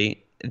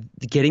 selfishly,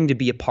 getting to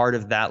be a part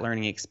of that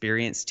learning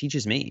experience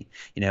teaches me.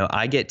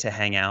 I get to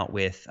hang out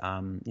with,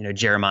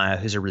 Jeremiah,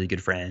 who's a really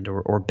good friend,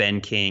 or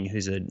Ben King,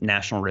 who's a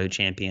national road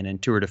champion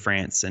and Tour de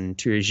France and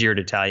Giro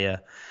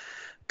d'Italia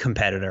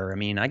competitor. I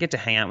mean, I get to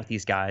hang out with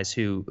these guys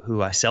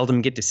who I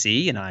seldom get to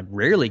see, and I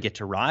rarely get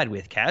to ride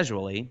with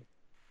casually.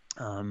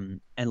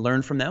 And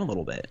learn from them a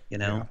little bit,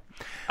 Yeah.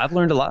 I've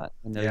learned a lot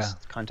in those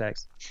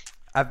contexts.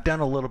 I've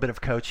done a little bit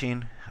of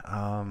coaching,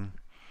 and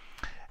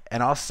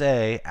I'll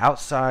say,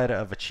 outside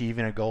of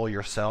achieving a goal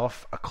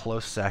yourself, a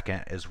close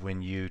second is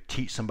when you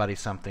teach somebody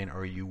something,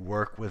 or you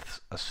work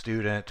with a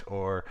student,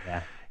 or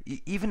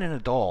even an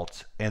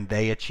adult, and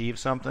they achieve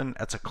something.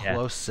 That's a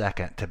close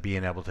second to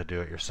being able to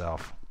do it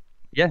yourself.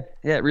 Yeah,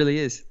 it really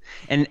is.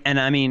 And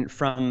I mean,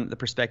 from the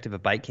perspective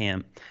of bike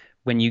camp,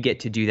 when you get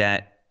to do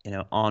that,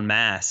 en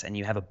masse, and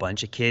you have a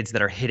bunch of kids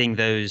that are hitting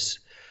those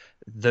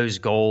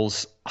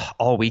goals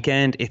all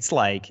weekend, it's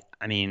like,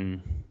 I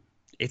mean,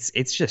 it's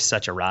just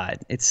such a ride.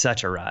 It's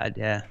such a ride.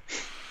 Yeah.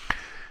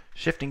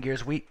 Shifting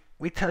gears, we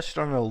touched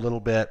on it a little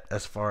bit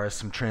as far as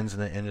some trends in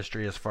the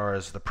industry, as far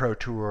as the Pro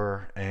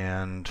Tour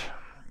and,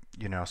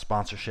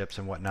 sponsorships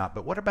and whatnot.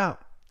 But what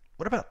about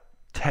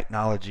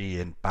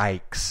technology and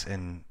bikes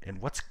and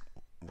what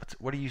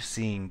are you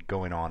seeing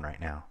going on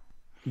right now?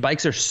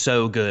 Bikes are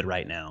so good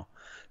right now.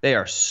 They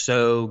are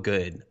so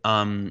good.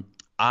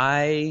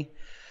 I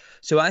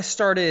so I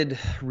started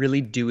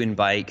really doing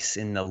bikes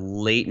in the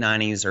late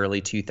 90s,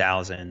 early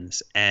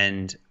 2000s,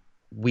 and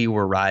we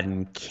were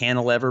riding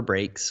cantilever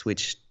brakes,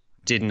 which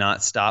did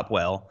not stop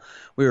well.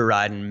 We were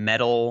riding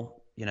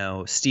metal,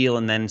 steel,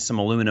 and then some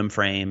aluminum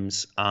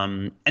frames.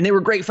 And they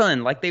were great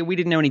fun. Like we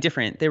didn't know any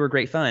different. They were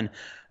great fun.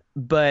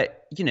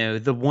 But,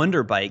 the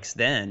Wonder bikes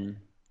then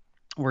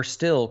were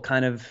still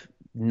kind of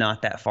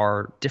not that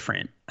far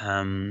different.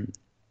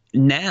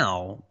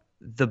 Now,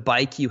 the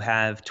bike you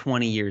have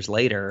 20 years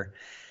later,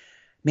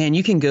 man,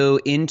 you can go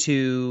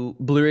into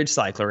Blue Ridge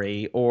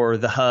Cyclery or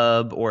the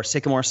Hub or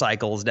Sycamore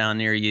Cycles down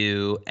near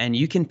you, and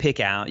you can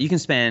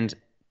spend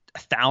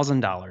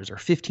 $1,000 or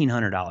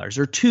 $1,500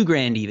 or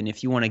 $2,000 even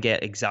if you want to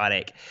get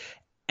exotic,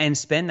 and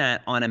spend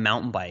that on a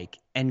mountain bike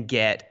and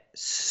get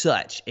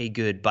such a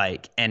good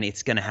bike. And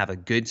it's going to have a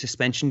good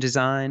suspension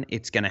design.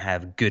 It's going to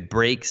have good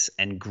brakes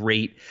and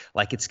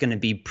it's going to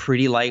be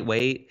pretty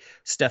lightweight.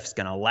 Stuff's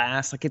going to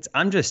last.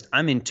 I'm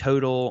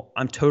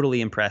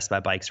totally impressed by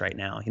bikes right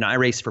now. I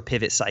race for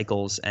Pivot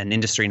Cycles and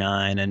Industry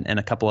 9 and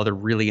a couple other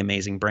really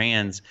amazing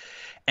brands.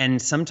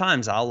 And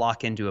sometimes I'll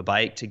lock into a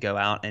bike to go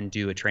out and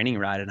do a training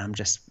ride. And I'm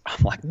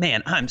like,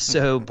 man, I'm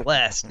so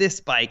blessed.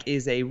 This bike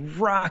is a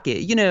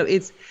rocket.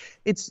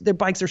 Their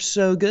bikes are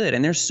so good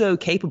and they're so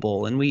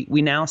capable. And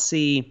we now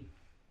see,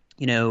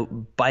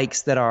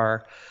 bikes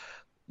that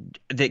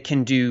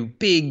can do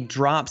big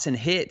drops and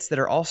hits that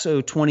are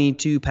also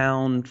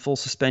 22-pound full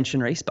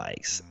suspension race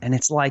bikes. And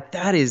it's like,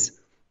 that is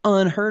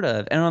unheard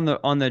of. And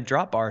on the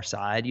drop bar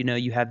side,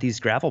 you have these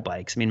gravel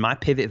bikes. I mean, my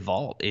Pivot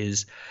Vault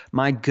is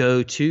my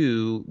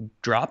go-to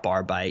drop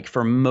bar bike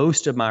for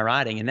most of my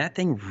riding, and that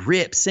thing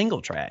rips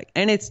single track.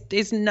 And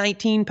it's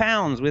 19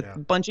 pounds with a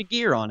bunch of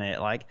gear on it.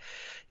 Like,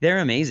 they're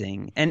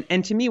amazing.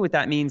 And to me, what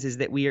that means is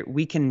that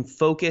we can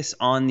focus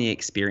on the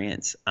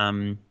experience.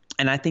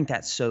 And I think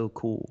that's so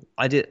cool.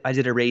 I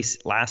did a race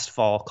last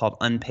fall called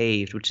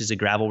Unpaved, which is a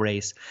gravel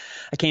race.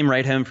 I came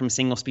right home from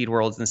Single Speed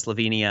Worlds in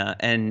Slovenia,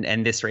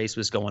 and this race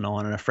was going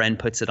on, and a friend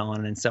puts it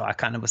on, and so I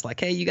kind of was like,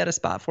 "Hey, you got a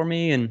spot for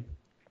me?" And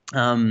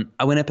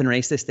I went up and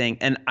raced this thing,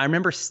 and I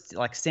remember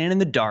standing in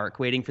the dark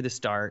waiting for the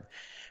start.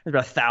 There's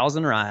about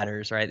 1,000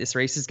 riders, right? This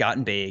race has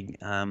gotten big.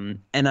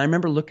 And I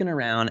remember looking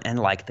around, and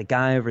the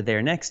guy over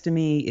there next to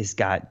me is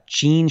got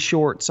jean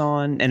shorts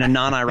on in a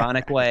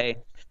non-ironic way.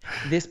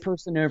 This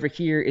person over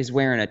here is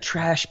wearing a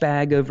trash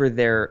bag over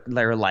their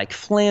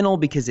flannel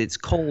because it's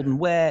cold and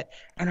wet.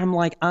 And I'm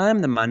like, I'm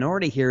the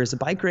minority here as a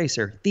bike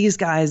racer. These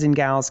guys and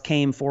gals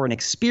came for an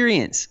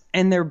experience,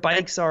 and their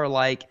bikes are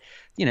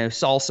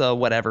salsa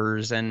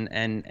whatevers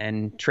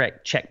and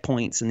trek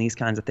checkpoints and these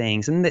kinds of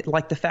things. And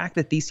the fact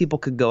that these people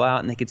could go out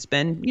and they could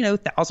spend,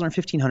 $1,000 or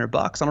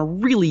 $1,500 on a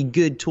really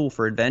good tool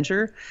for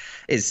adventure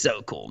is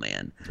so cool,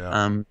 man.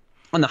 Yeah.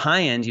 On the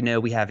high end,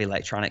 we have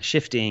electronic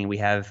shifting. We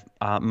have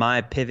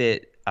my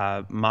Pivot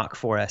Mach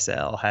 4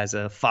 SL has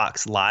a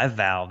Fox Live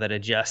valve that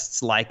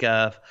adjusts like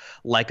a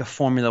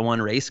Formula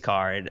One race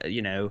car.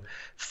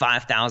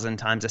 5,000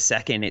 times a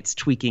second, it's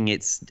tweaking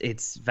its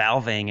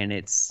valving, and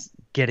it's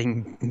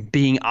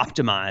being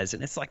optimized.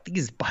 And it's like,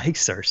 these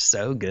bikes are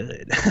so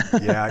good.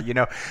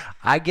 Yeah.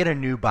 I get a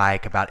new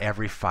bike about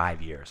every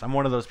 5 years. I'm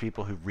one of those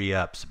people who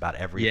re-ups about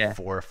every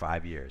 4 or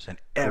 5 years. And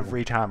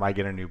every time I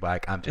get a new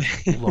bike, I'm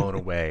just blown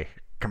away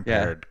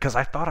compared, because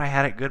I thought I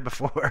had it good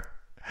before.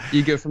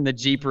 You go from the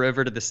Jeep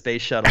Rover to the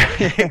Space Shuttle.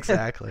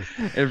 Exactly.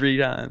 Every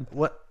time.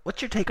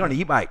 What's your take on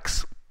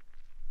e-bikes?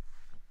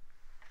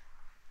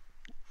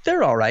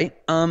 They're all right.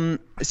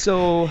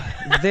 So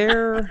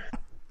they're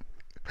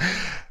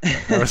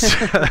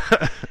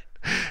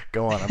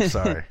Go on. I'm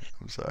sorry.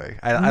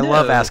 I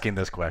love asking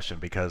this question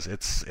because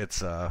it's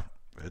a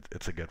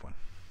good one.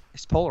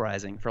 It's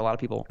polarizing for a lot of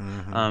people.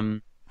 Mm-hmm.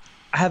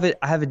 I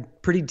have a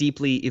pretty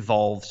deeply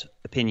evolved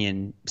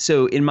opinion.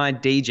 So in my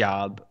day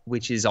job,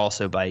 which is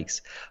also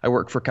bikes, I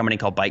work for a company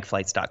called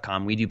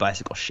bikeflights.com. We do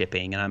bicycle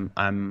shipping, and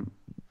I'm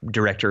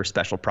director of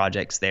special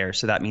projects there.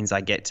 So that means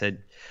I get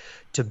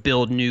to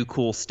build new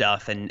cool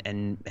stuff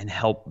and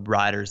help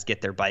riders get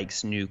their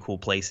bikes new cool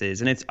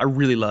places. And I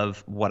really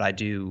love what I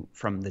do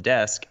from the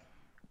desk,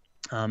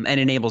 and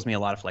enables me a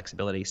lot of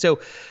flexibility.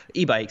 So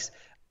e-bikes,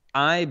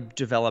 I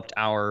developed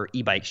our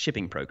e-bike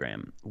shipping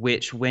program,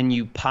 which when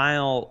you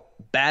pile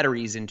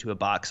batteries into a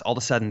box, all of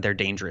a sudden they're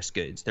dangerous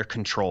goods. They're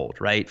controlled,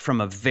 right?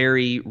 From a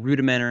very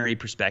rudimentary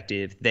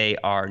perspective, they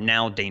are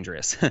now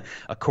dangerous,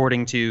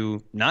 according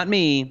to not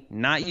me,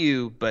 not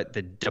you, but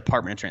the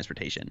Department of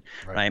Transportation,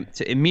 right?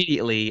 So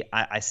immediately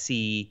I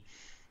see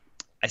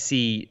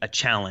a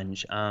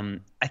challenge.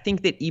 I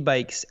think that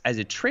e-bikes as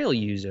a trail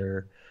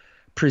user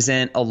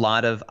present a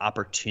lot of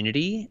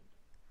opportunity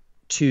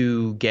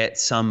to get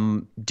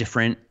some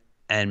different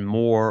and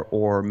more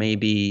or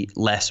maybe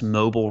less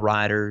mobile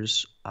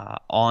riders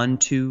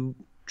onto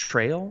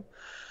trail.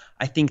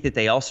 I think that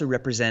they also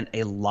represent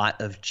a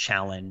lot of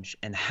challenge,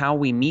 and how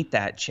we meet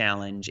that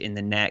challenge in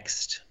the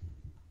next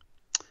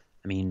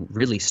I mean,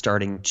 really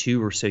starting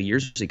 2 or so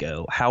years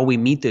ago. How we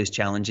meet those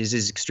challenges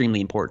is extremely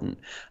important,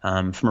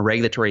 from a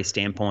regulatory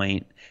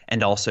standpoint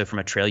and also from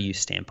a trail use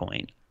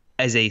standpoint.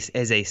 As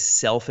a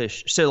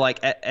selfish, so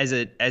like as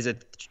a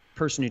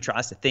person who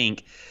tries to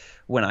think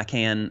when I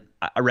can,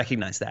 I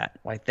recognize that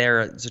like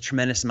there's a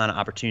tremendous amount of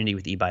opportunity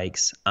with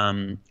e-bikes.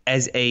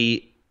 As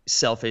a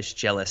selfish,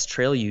 jealous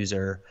trail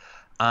user,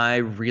 I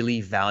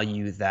really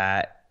value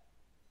that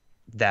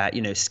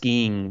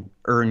skiing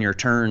earn your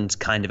turns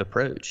kind of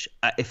approach.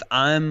 If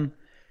I'm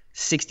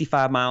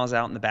 65 miles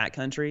out in the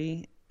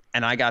backcountry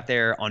and I got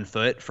there on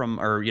foot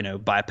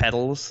by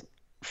pedals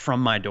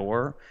from my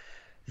door,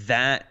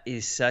 that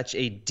is such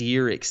a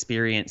dear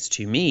experience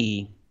to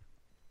me.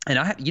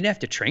 And you have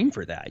to train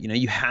for that.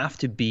 You have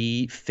to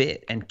be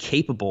fit and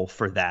capable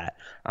for that.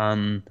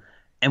 And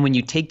when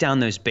you take down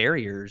those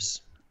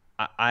barriers,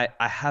 I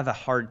have a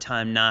hard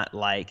time not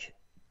like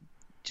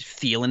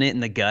feeling it in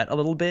the gut a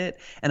little bit.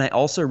 And I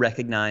also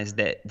recognize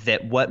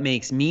that what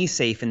makes me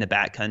safe in the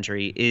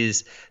backcountry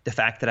is the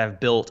fact that I've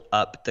built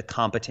up the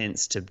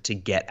competence to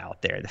get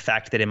out there. The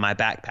fact that in my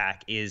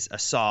backpack is a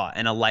saw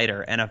and a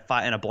lighter and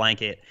a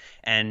blanket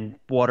and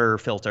water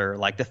filter.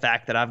 Like the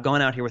fact that I've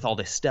gone out here with all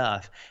this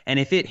stuff, and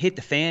if it hit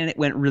the fan and it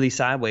went really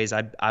sideways,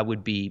 I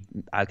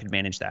could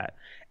manage that.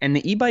 And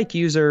the e-bike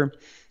user,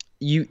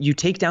 you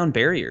take down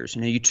barriers.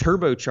 You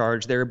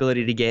turbocharge their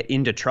ability to get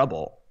into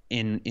trouble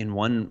in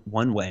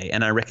one way.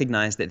 And I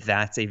recognize that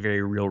that's a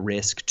very real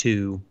risk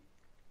to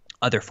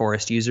other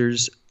forest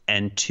users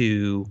and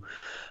to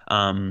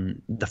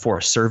the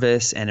Forest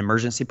Service and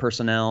emergency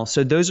personnel.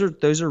 So those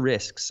are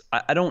risks.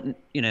 I don't,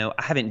 I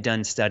haven't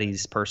done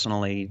studies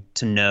personally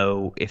to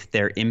know if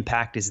their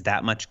impact is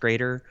that much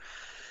greater.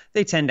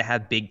 They tend to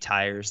have big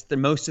tires.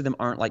 Most of them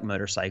aren't like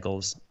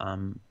motorcycles.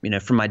 From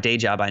my day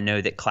job, I know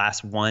that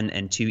class 1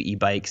 and 2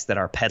 e-bikes that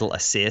are pedal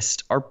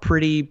assist are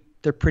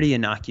they're pretty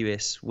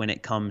innocuous when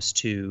it comes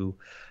to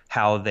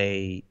how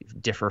they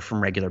differ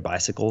from regular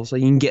bicycles.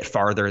 Like you can get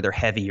farther, they're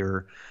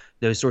heavier,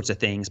 those sorts of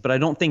things. But I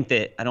don't think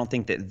that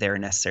they're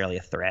necessarily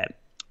a threat.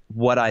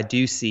 What I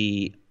do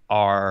see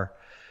are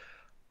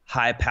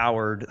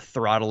high-powered,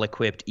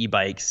 throttle-equipped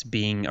e-bikes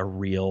being a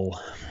real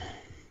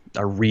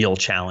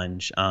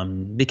challenge,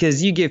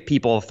 because you give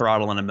people a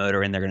throttle and a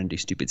motor and they're going to do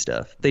stupid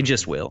stuff. They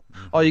just will.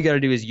 All you got to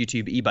do is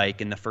YouTube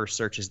e-bike, and the first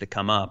searches that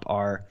come up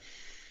are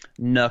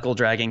knuckle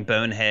dragging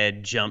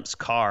bonehead jumps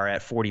car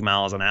at 40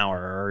 miles an hour,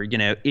 or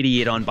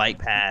idiot on bike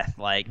path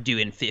like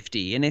doing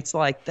 50. And it's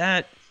like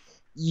that.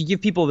 You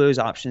give people those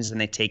options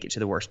and they take it to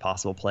the worst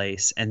possible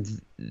place.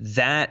 And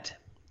that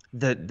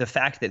the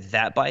fact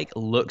that bike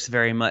looks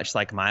very much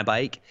like my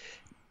bike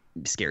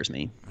scares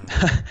me.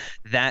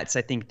 That's,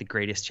 I think, the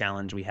greatest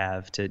challenge we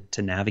have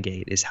to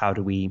navigate is how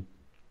do we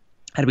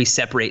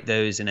separate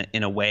those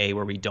in a way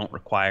where we don't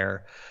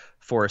require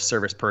Forest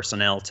Service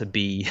personnel to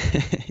be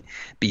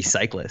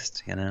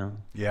cyclists,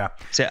 Yeah.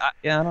 So I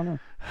don't know.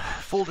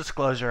 Full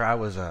disclosure, I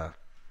was a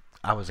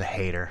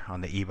hater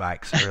on the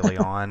e-bikes early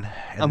on,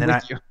 and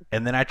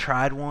then I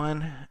tried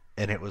one,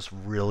 and it was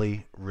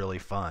really, really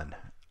fun.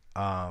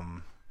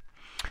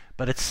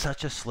 But it's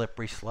such a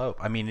slippery slope.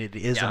 I mean, it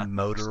is a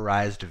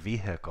motorized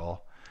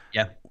vehicle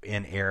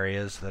in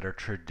areas that are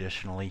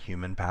traditionally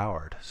human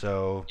powered.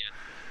 So,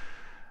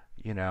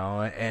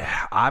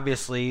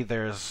 obviously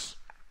there's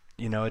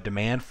a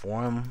demand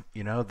for them.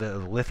 The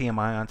lithium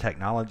ion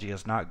technology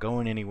is not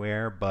going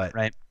anywhere, but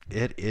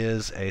it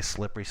is a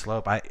slippery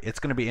slope. It's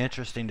going to be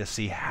interesting to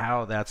see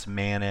how that's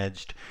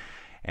managed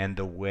and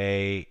the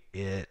way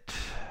it,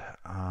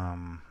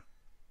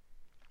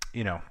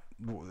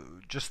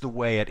 just the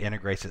way it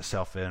integrates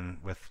itself in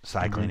with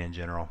cycling in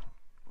general.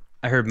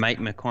 I heard Mike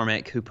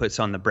McCormick, who puts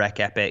on the Breck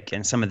Epic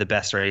and some of the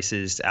best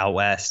races out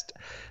west,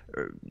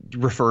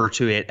 refer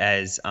to it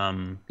as,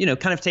 kind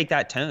of take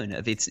that tone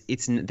of it's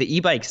the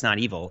e-bike's not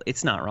evil.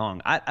 It's not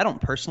wrong. I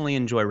don't personally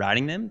enjoy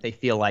riding them. They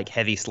feel like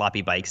heavy,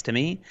 sloppy bikes to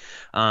me.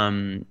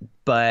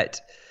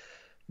 But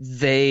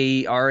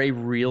they are a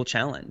real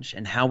challenge,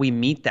 and how we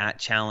meet that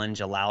challenge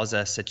allows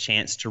us a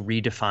chance to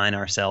redefine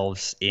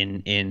ourselves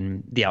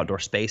in the outdoor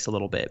space a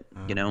little bit.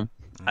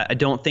 I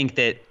don't think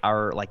that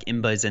our like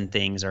IMBAs and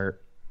things are,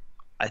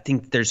 I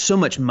think there's so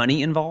much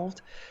money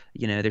involved,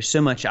 there's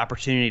so much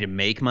opportunity to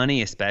make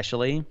money,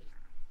 especially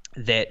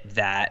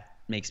that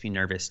makes me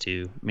nervous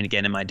too. I mean,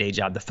 again, in my day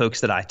job,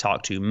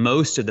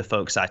 most of the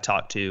folks I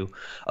talk to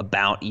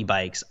about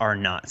e-bikes are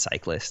not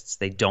cyclists.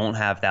 They don't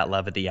have that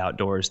love of the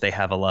outdoors. They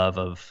have a love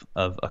of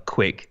a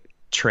quick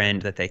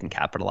trend that they can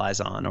capitalize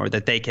on, or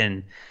that they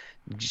can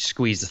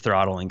squeeze the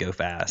throttle and go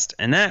fast.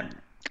 And that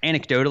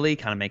anecdotally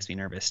kind of makes me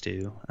nervous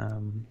too.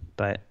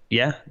 But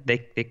yeah, they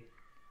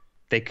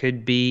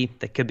could be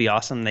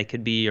awesome. They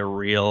could be a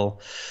real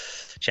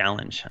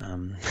challenge.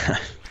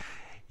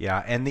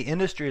 Yeah, and the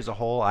industry as a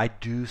whole, I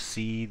do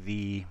see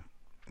the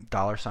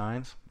dollar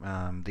signs.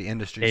 The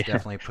industry is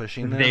definitely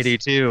pushing this. They do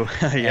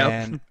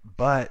too.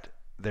 But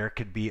there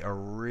could be a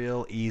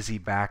real easy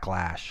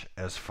backlash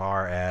as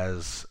far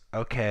as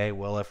okay,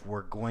 well, if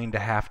we're going to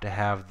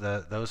have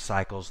those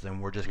cycles, then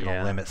we're just going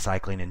to limit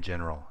cycling in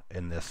general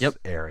in this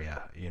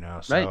area,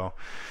 So, right.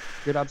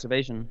 Good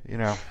observation.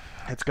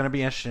 It's going to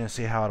be interesting to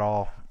see how it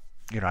all,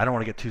 I don't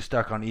want to get too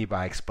stuck on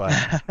e-bikes, but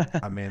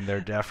I mean, they're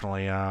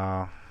definitely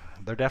a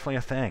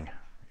thing,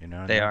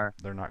 They are.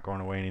 They're not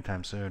going away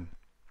anytime soon.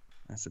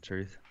 That's the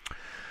truth.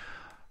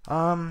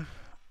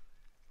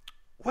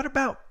 What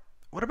about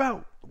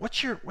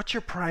what's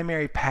your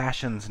primary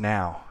passions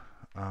now?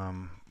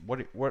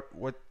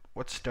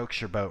 What stokes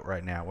your boat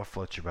right now? What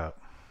floats your boat?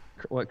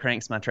 What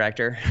cranks my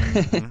tractor?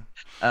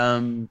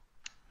 Mm-hmm.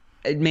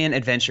 Man,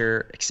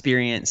 adventure,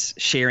 experience,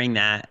 sharing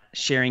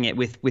it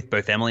with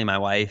both Emily, my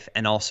wife,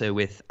 and also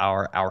with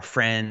our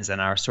friends and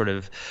our sort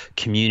of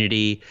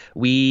community.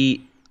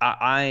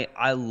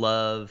 I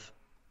love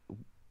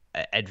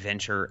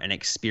adventure and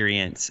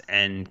experience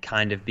and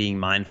kind of being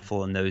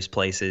mindful in those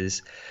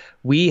places.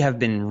 We have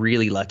been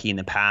really lucky in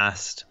the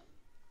past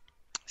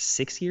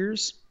 6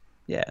 years.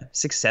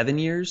 7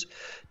 years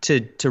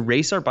to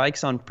race our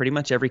bikes on pretty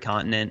much every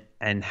continent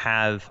and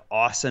have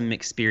awesome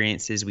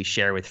experiences we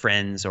share with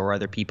friends or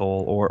other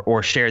people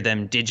or share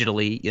them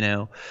digitally,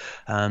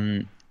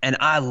 and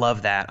I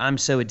love that. I'm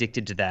so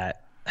addicted to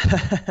that.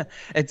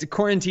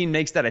 Quarantine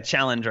makes that a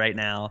challenge right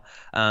now.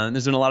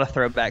 There's been a lot of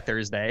Throwback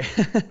Thursday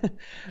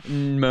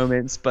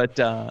moments, but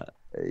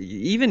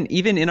even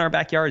in our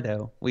backyard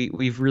though,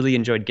 we've really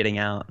enjoyed getting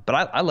out.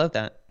 But I love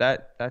that.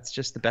 That's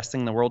just the best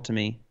thing in the world to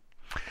me.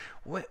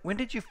 When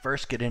did you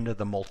first get into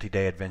the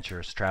multi-day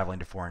adventures, traveling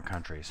to foreign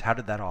countries? How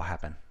did that all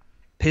happen?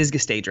 Pisgah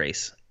Stage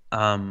Race,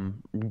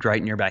 right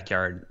in your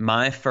backyard.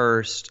 My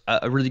first,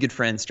 a really good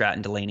friend,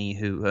 Stratton Delaney,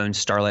 who owns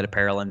Starlight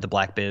Apparel and the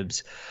Black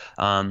Bibs,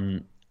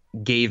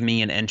 gave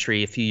me an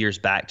entry a few years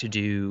back to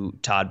do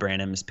Todd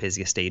Branham's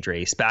Pisgah Stage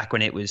Race back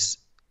when it was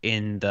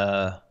in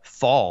the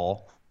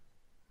fall.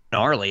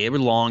 Gnarly. It were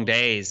long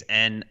days,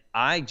 and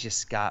I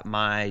just got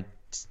my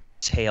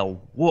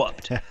tail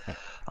whooped.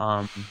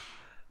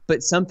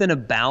 But something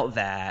about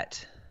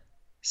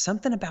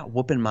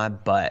whooping my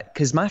butt,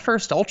 because my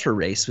first ultra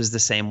race was the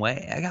same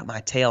way. I got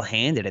my tail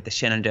handed at the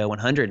Shenandoah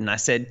 100, and I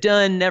said,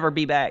 done, never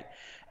be back.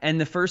 And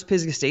the first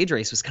Pisgah Stage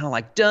Race was kind of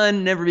like,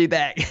 done, never be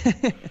back.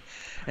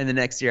 And the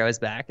next year I was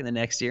back, and the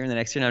next year, and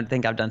I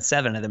think I've done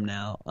 7 of them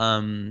now.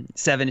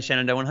 7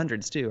 Shenandoah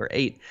 100s too, or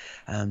 8.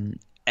 And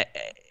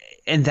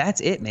that's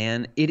it,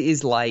 man. It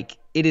is like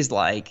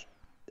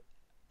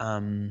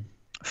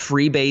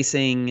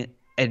freebasing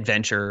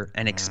adventure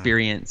and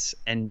experience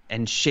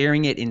and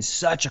sharing it in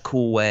such a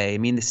cool way. I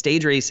mean, the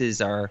stage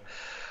races are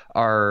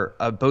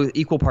both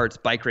equal parts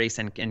bike race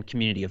and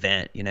community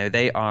event.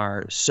 They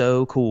are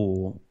so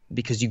cool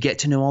because you get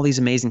to know all these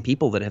amazing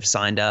people that have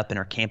signed up and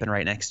are camping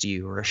right next to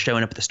you or are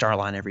showing up at the Star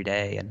Line every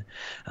day.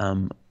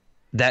 And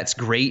that's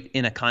great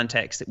in a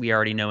context that we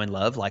already know and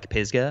love, like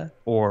Pisgah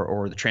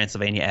or the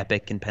Transylvania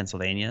Epic in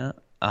Pennsylvania,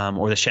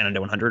 or the Shenandoah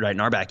 100 right in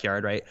our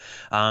backyard, right?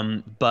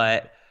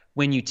 But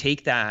when you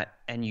take that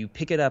and you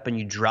pick it up and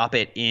you drop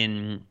it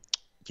in,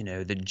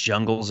 the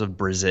jungles of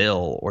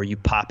Brazil, or you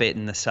pop it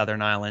in the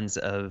southern islands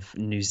of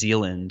New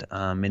Zealand,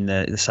 in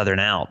the Southern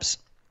Alps,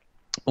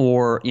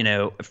 or,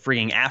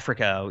 freeing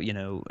Africa,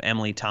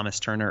 Emily Thomas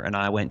Turner and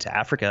I went to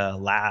Africa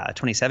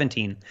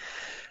 2017.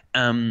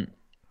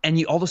 And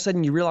you all of a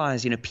sudden you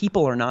realize,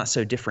 people are not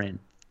so different.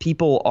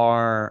 People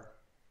are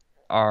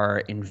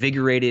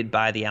invigorated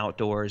by the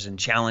outdoors and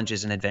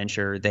challenges and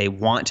adventure. They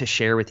want to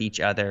share with each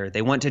other.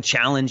 They want to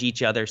challenge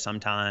each other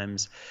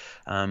sometimes.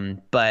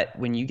 But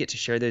when you get to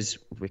share those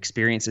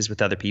experiences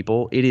with other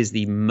people, it is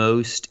the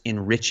most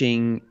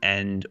enriching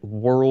and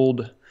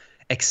world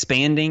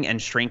expanding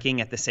and shrinking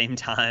at the same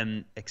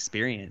time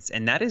experience.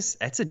 And that's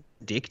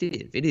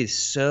addictive. It is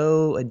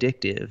so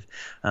addictive.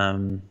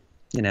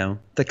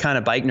 The kind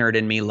of bike nerd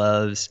in me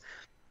loves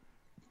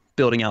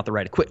building out the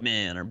right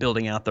equipment or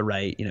building out the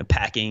right,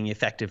 packing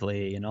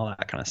effectively and all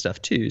that kind of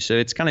stuff too. So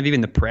it's kind of, even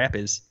the prep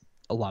is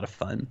a lot of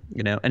fun,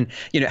 and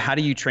how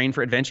do you train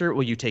for adventure?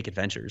 Well, you take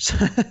adventures.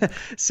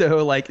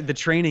 So like the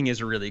training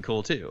is really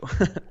cool too.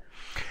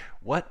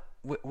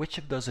 Which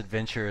of those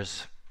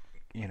adventures,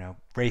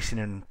 racing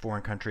in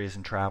foreign countries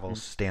and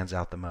travels stands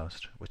out the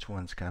most? Which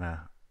one's kind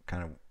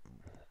of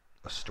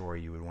a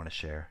story you would want to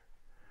share?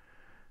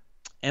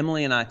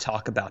 Emily and I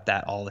talk about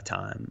that all the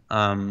time.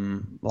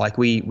 Like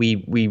we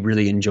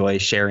really enjoy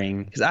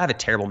sharing, because I have a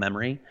terrible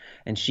memory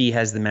and she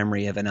has the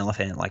memory of an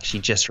elephant. Like she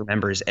just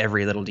remembers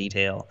every little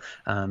detail.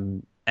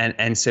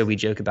 And so we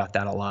joke about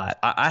that a lot.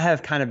 I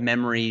have kind of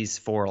memories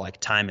for like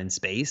time and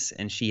space,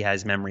 and she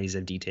has memories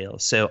of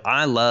details. So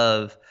I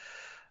love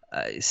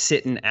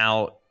sitting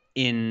out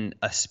in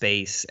a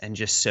space and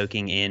just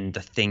soaking in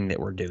the thing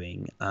that we're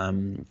doing.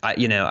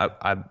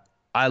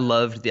 I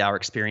loved our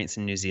experience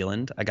in New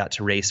Zealand. I got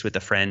to race with a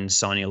friend,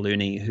 Sonia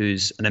Looney,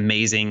 who's an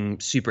amazing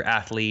super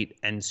athlete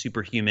and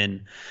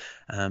superhuman.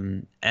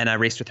 And I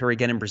raced with her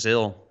again in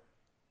Brazil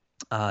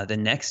the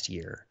next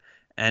year.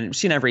 And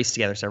she and I have raced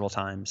together several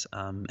times.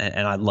 And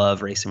I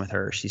love racing with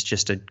her. She's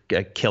just a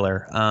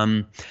killer.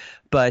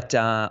 But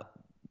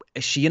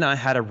she and I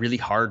had a really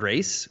hard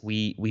race.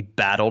 We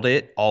battled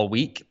it all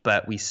week,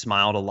 but we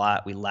smiled a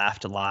lot, we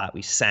laughed a lot,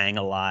 we sang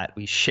a lot,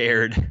 we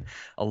shared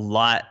a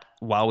lot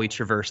while we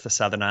traversed the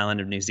southern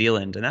island of New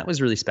Zealand, and that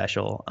was really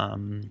special.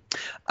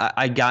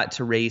 I got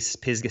to race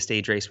Pisgah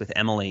stage race with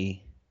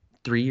Emily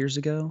 3 years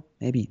ago,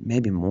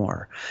 maybe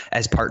more,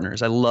 as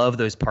partners. I love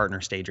those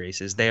partner stage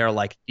races. They are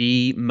like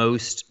the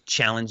most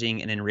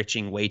challenging and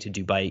enriching way to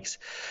do bikes.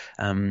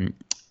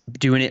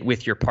 Doing it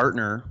with your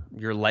partner,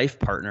 your life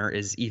partner,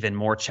 is even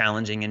more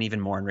challenging and even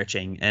more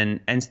enriching.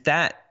 And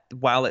that,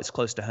 while it's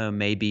close to home,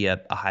 may be a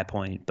high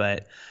point.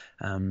 But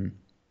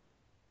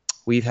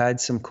we've had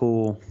some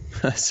cool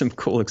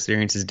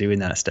experiences doing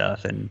that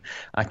stuff, and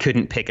I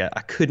couldn't pick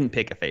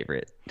a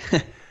favorite.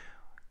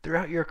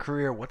 Throughout your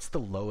career, what's the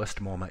lowest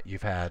moment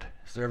you've had?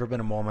 Has there ever been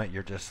a moment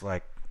you're just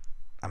like,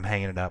 I'm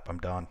hanging it up, I'm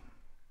done?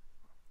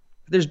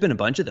 There's been a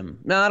bunch of them.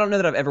 No, I don't know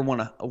that I've ever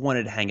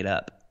wanted to hang it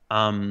up.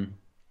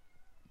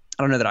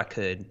 I don't know that I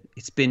could.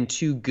 It's been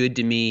too good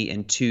to me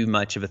and too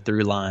much of a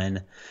through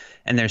line.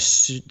 And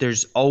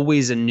there's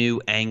always a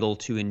new angle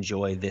to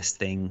enjoy this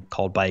thing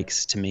called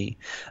bikes to me,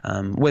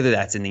 whether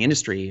that's in the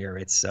industry or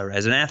it's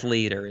as an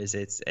athlete or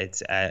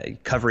it's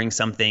covering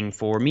something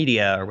for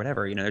media or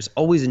whatever. You know, there's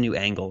always a new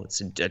angle.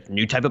 It's a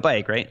new type of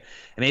bike, right?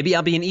 And maybe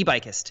I'll be an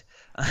e-bikeist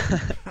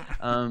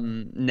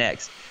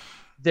next.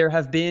 There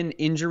have been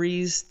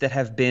injuries that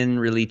have been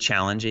really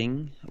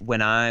challenging.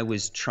 When I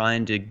was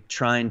trying to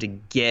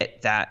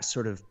get that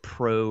sort of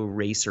pro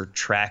racer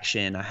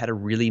traction, I had a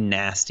really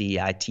nasty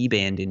IT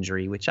band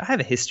injury, which I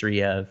have a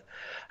history of.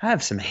 I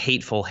have some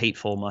hateful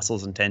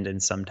muscles and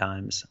tendons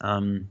sometimes.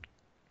 And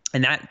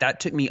that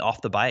took me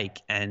off the bike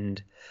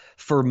and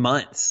for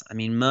months.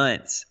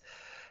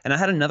 And I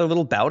had another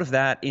little bout of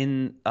that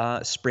in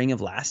spring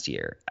of last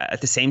year. At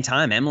the same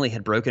time, Emily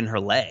had broken her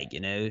leg. You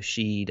know,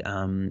 she'd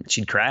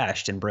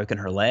crashed and broken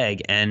her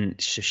leg,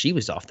 and she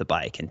was off the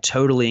bike and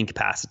totally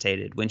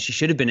incapacitated when she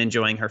should have been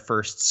enjoying her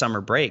first summer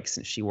break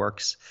since she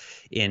works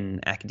in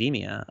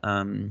academia.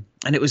 And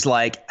it was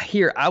like,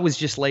 here, I was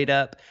just laid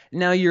up.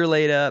 Now you're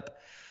laid up.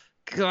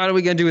 God, what are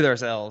we gonna do with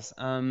ourselves?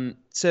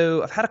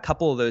 So I've had a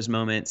couple of those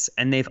moments,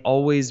 and they've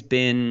always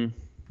been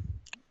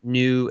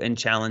new and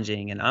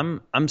challenging,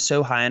 and I'm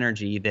so high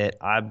energy that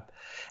I'm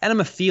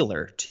a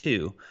feeler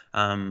too.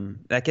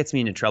 That gets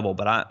me into trouble,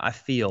 but I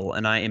feel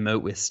and I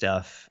emote with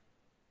stuff,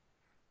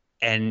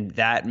 and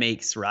that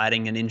makes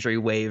riding an injury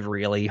wave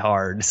really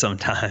hard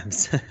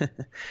sometimes,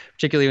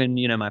 particularly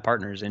when my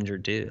partner's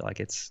injured too. Like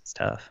it's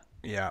tough.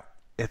 Yeah,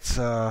 it's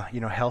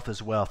health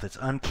is wealth. It's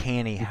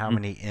uncanny how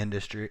many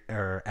industry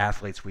or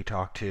athletes we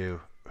talk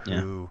to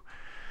who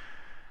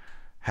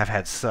have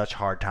had such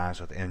hard times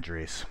with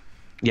injuries.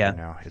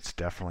 Yeah. It's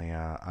definitely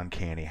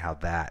uncanny how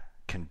that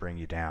can bring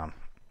you down.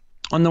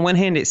 On the one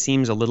hand, it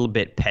seems a little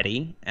bit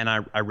petty, and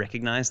I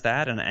recognize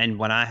that. And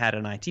when I had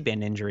an IT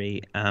band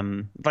injury,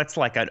 that's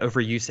like an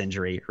overuse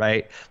injury,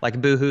 right?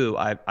 Like, boo-hoo,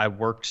 I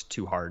worked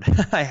too hard.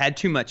 I had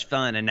too much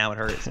fun, and now it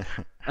hurts.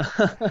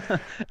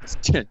 It's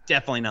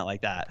definitely not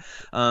like that.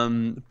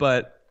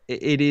 But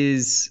it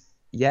is...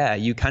 Yeah,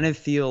 you kind of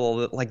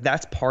feel like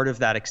that's part of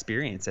that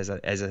experience as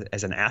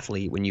an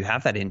athlete when you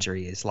have that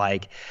injury. Is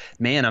like,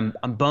 man,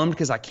 I'm bummed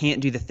because I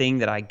can't do the thing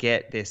that I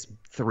get this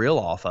thrill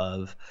off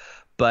of,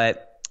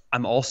 but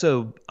I'm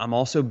also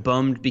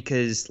bummed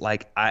because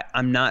like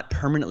I'm not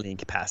permanently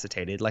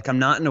incapacitated. Like I'm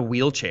not in a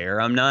wheelchair.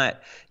 I'm not,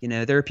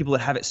 there are people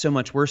that have it so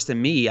much worse than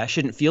me. I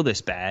shouldn't feel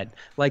this bad.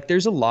 Like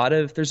there's a lot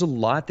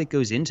that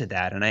goes into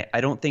that. And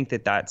I don't think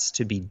that that's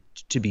to be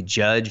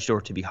judged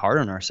or to be hard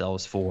on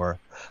ourselves for.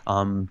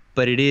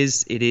 But it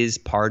is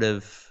part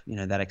of,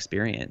 that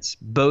experience,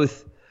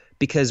 both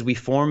because we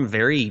form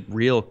very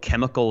real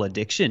chemical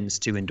addictions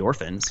to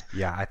endorphins.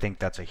 Yeah. I think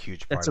that's a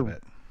huge part of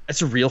it.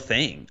 That's a real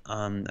thing.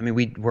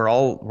 We're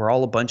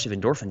all a bunch of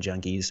endorphin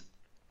junkies,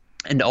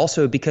 and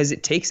also because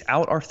it takes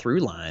out our through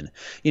line.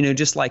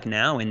 Just like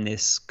now in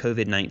this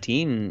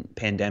COVID-19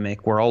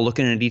 pandemic, we're all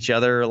looking at each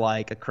other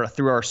like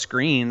through our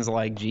screens,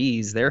 like,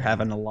 geez, they're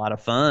having a lot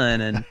of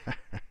fun, and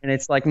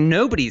it's like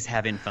nobody's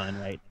having fun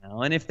right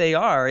now. And if they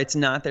are, it's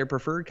not their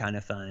preferred kind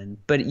of fun.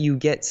 But you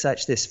get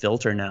such this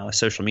filter now,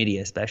 social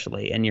media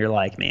especially, and you're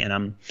like, man,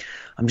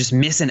 I'm just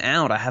missing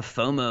out. I have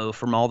FOMO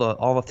from all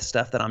of the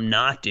stuff that I'm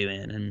not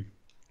doing, and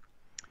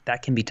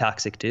that can be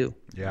toxic too.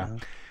 Yeah.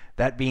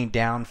 That being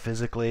down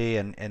physically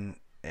and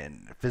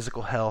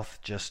physical health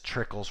just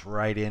trickles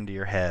right into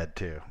your head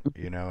too.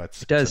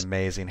 It's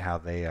amazing how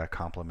they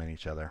complement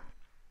each other.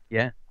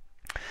 Yeah,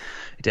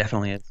 it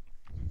definitely is.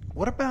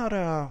 What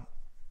about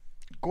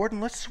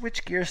Gordon? Let's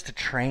switch gears to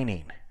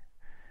training.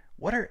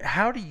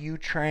 How do you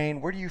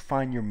train? Where do you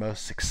find your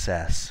most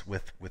success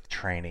with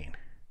training?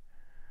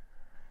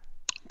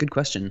 Good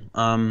question.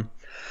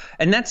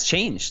 And that's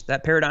changed.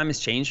 That paradigm has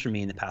changed for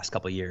me in the past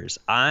couple of years.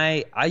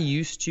 I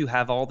used to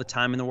have all the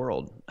time in the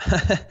world.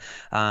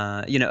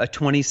 A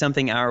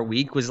 20-something hour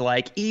week was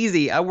like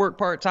easy. I work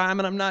part-time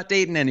and I'm not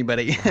dating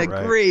anybody.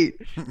 Great.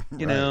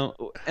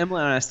 Emily and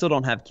I still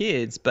don't have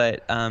kids,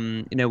 but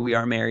we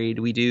are married.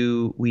 We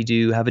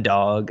do have a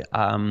dog.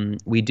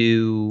 We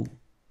do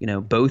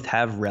both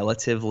have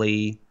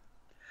relatively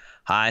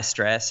high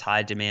stress,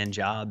 high demand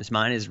jobs.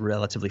 Mine is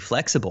relatively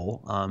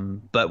flexible,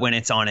 but when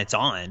it's on,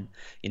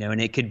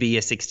 and it could be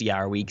a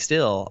 60-hour week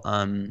still.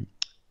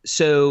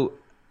 So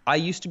I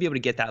used to be able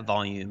to get that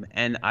volume,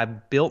 and I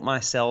built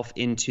myself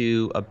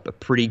into a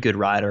pretty good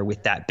rider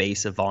with that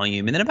base of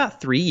volume. And then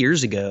about 3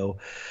 years ago,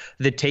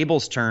 the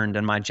tables turned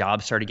and my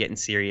job started getting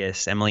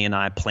serious. Emily and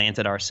I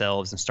planted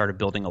ourselves and started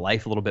building a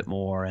life a little bit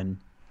more. And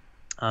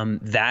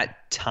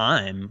that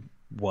time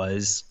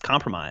was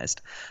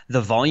compromised.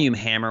 The volume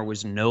hammer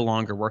was no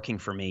longer working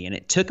for me. And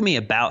it took me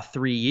about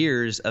 3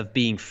 years of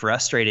being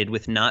frustrated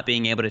with not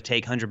being able to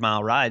take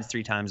 100-mile rides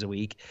 3 times a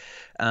week,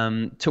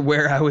 to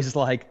where I was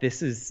like,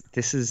 this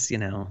is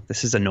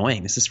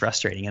annoying. This is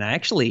frustrating. And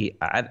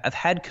I've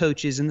had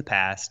coaches in the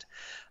past,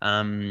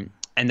 and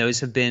those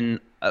have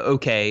been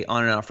okay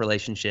on and off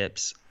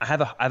relationships. I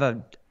have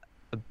a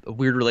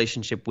weird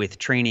relationship with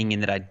training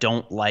in that I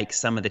don't like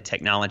some of the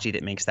technology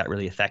that makes that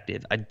really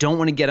effective. I don't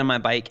want to get on my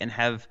bike and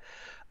have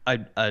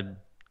a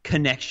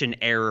connection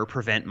error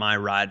prevent my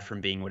ride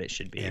from being what it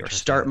should be, or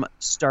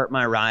start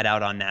my ride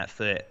out on that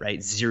foot, right?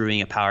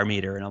 Zeroing a power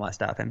meter and all that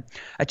stuff. And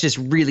that just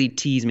really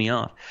teased me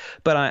off.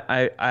 But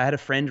I had a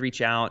friend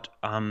reach out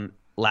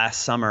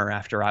last summer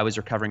after I was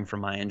recovering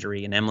from my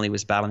injury, and Emily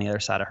was battling the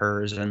other side of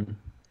hers. And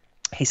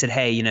he said,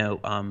 hey,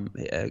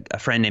 a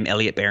friend named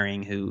Elliot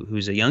Baring,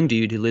 who's a young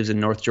dude who lives in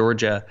North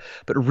Georgia,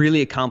 but a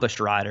really accomplished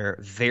rider,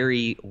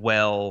 very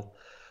well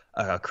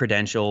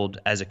credentialed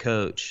as a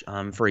coach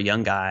for a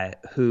young guy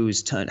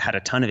who's had a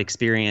ton of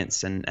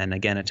experience and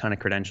again, a ton of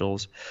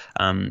credentials,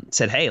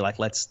 said, hey, like,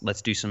 let's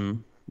do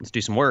some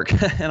work.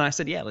 And I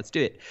said, yeah, let's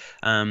do it.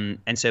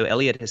 And so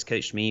Elliot has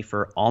coached me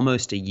for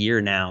almost a year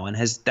now, and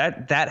has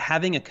that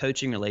having a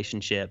coaching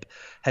relationship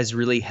has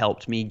really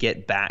helped me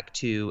get back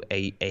to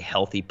a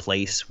healthy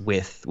place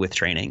with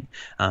training.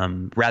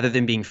 Rather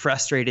than being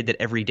frustrated that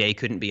every day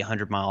couldn't be a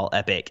 100-mile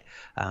epic,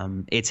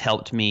 it's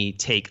helped me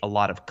take a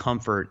lot of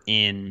comfort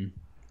in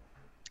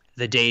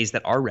the days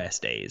that are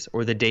rest days,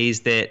 or the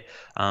days that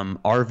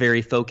are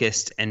very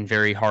focused and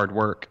very hard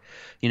work.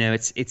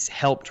 It's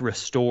helped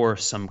restore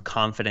some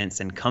confidence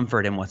and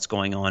comfort in what's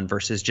going on,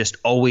 versus just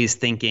always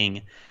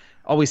having,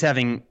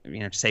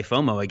 to say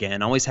FOMO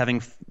again, always having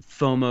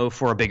FOMO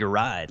for a bigger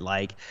ride.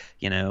 Like,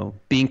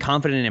 being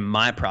confident in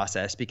my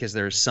process because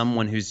there's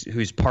someone who's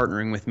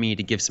partnering with me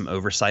to give some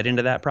oversight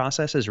into that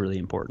process is really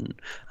important.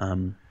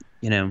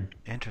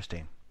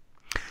 Interesting.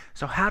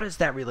 So how does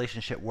that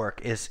relationship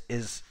work? Is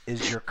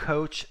your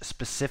coach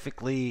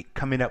specifically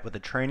coming up with a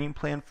training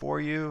plan for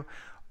you?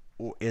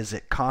 Or is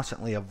it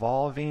constantly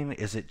evolving?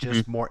 Is it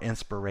just more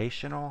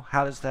inspirational?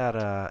 How does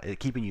that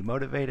keeping you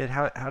motivated?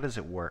 How does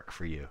it work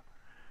for you?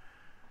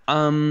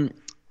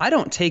 I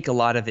don't take a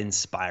lot of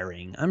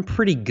inspiring. I'm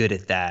pretty good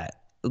at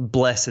that.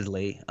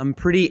 Blessedly, I'm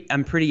pretty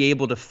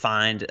able to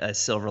find a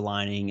silver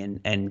lining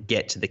and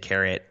get to the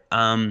carrot.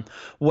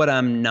 What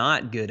I'm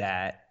not good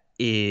at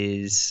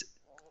is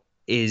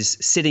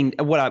sitting.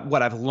 What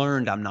I've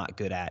learned I'm not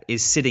good at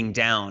is sitting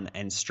down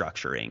and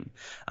structuring,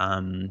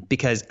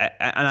 because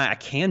I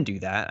can do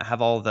that. I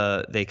have all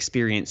the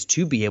experience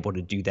to be able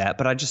to do that,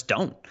 but I just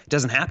don't. It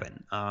doesn't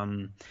happen.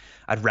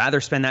 I'd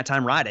rather spend that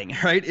time riding,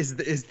 right? Is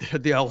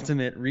the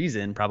ultimate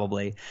reason,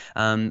 probably.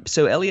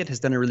 So Elliot has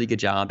done a really good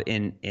job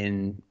in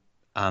and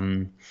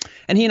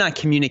he and I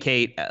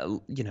communicate,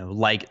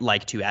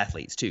 like two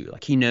athletes too.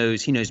 Like he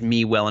knows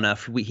me well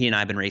enough. He and I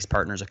have been race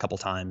partners a couple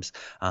times.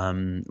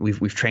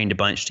 We've trained a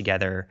bunch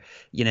together,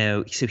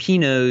 so he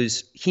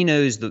knows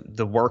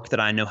the work that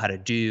I know how to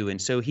do.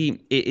 And so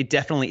it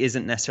definitely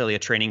isn't necessarily a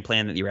training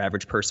plan that your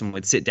average person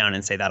would sit down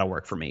and say, that'll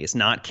work for me. It's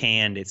not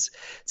canned. It's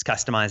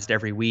customized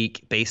every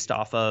week based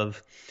off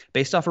of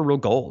real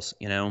goals.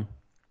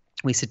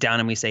 We sit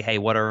down and we say, hey,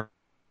 what are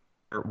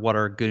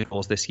good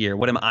goals this year?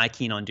 What am I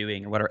keen on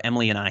doing? Or what are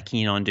Emily and I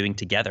keen on doing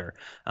together?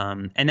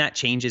 And that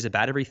changes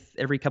about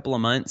every couple of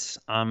months.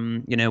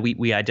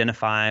 We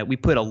identify, we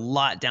put a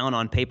lot down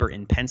on paper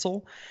in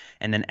pencil.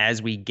 And then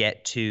as we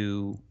get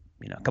to,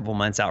 a couple of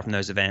months out from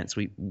those events,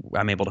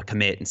 I'm able to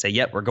commit and say,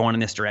 yep, we're going in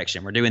this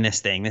direction. We're doing this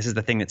thing. This is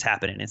the thing that's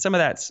happening. And some of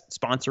that's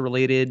sponsor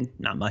related,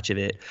 not much of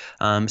it.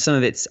 Some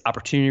of it's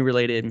opportunity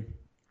related.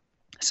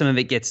 Some of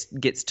it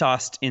gets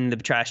tossed in the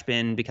trash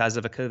bin because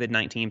of a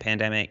COVID-19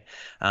 pandemic,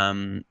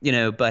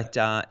 but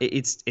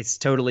it's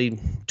totally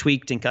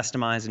tweaked and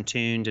customized and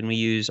tuned, and we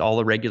use all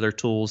the regular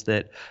tools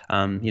that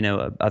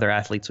other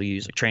athletes will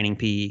use, like Training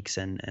Peaks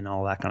and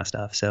all that kind of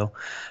stuff. So,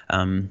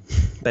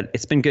 but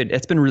it's been good.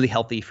 It's been really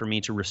healthy for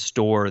me to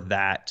restore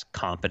that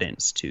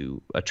confidence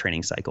to a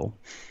training cycle.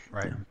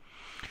 Right.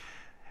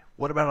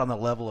 What about on the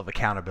level of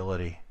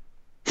accountability?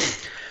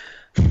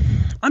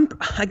 I'm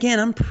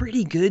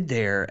pretty good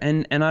there,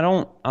 and I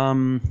don't,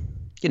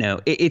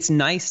 it's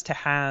nice to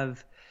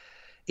have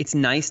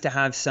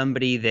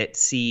somebody that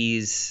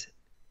sees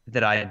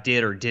that I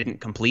did or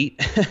didn't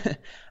complete,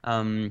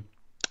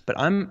 but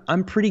but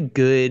I'm pretty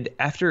good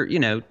after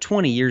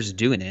 20 years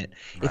doing it.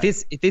 Right.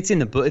 If it's in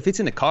the book, if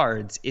it's in the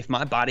cards, if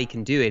my body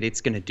can do it,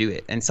 it's going to do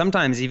it. And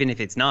sometimes even if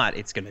it's not,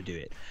 it's going to do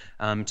it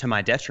to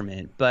my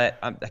detriment. But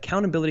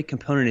accountability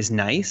component is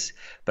nice,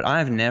 but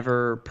I've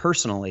never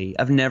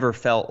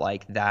felt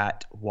like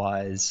that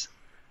was.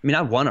 I mean,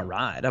 I want to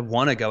ride. I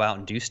want to go out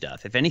and do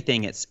stuff. If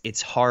anything,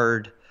 it's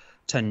hard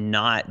to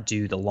not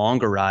do the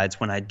longer rides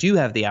when I do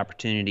have the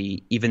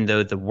opportunity, even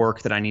though the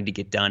work that I need to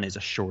get done is a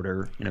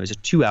shorter, is a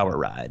 2-hour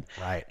ride.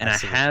 Right. And I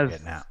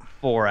have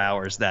 4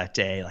 hours that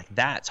day. Like,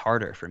 that's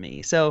harder for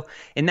me. So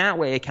in that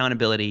way,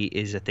 accountability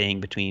is a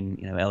thing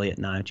between, Elliot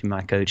and I, between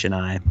my coach and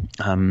I.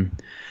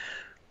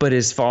 But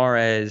as far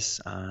as,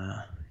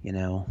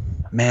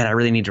 man, I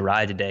really need to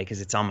ride today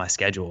because it's on my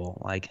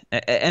schedule. Like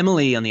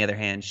Emily, on the other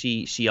hand,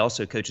 she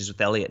also coaches with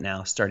Elliot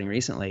now, starting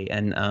recently,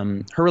 and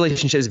her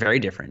relationship is very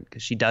different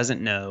because she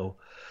doesn't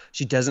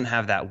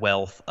have that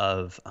wealth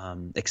of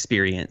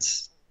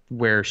experience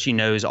where she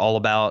knows all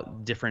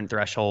about different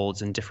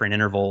thresholds and different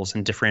intervals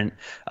and different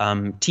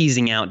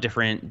teasing out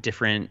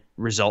different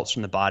results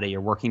from the body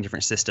or working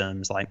different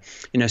systems.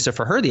 So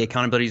for her, the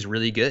accountability is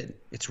really good.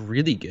 It's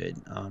really good.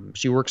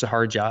 She works a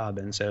hard job,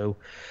 and so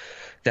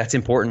that's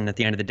important. At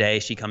the end of the day,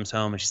 she comes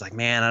home and she's like,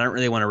 man, I don't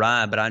really want to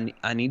ride, but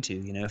I need to.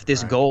 If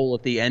this goal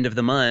at the end of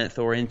the month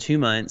or in 2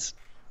 months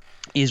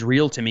is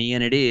real to me,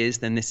 and it is,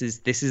 then this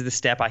is the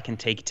step I can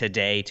take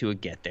today to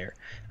get there.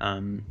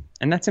 And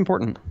that's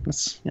important.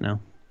 That's, Yeah,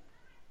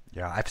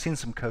 I've seen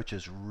some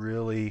coaches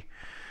really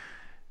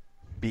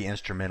be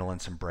instrumental in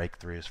some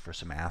breakthroughs for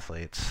some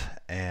athletes.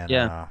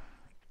 And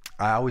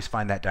I always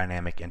find that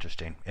dynamic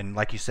interesting. And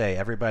like you say,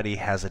 everybody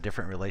has a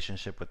different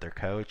relationship with their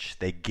coach.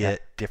 They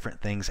get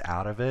different things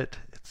out of it.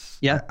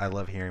 I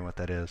love hearing what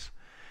that is.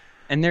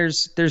 And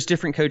there's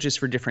different coaches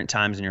for different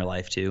times in your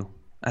life too.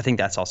 I think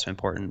that's also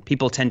important.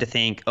 People tend to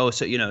think,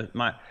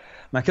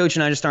 my coach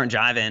and I just aren't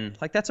jiving.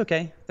 Like, that's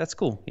okay. That's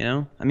cool.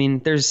 I mean,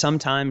 there's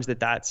sometimes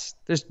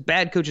there's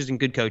bad coaches and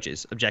good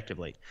coaches,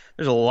 objectively.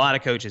 There's a lot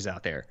of coaches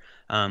out there.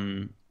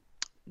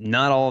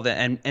 Not all of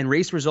them. And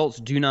race results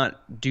do not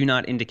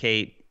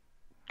indicate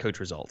coach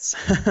results.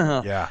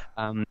 Yeah.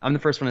 I'm the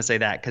first one to say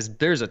that because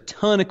there's a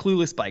ton of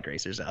clueless bike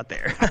racers out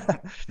there.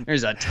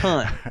 There's a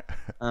ton.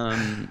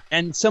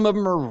 And some of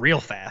them are real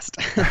fast.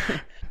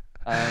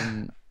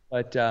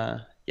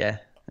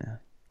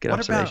 Good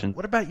observation.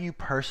 What about you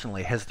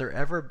personally? Has there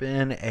ever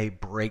been a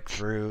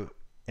breakthrough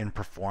in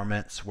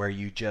performance where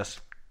you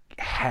just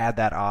had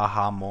that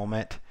aha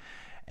moment?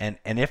 And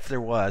if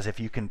there was, if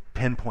you can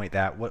pinpoint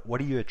that, what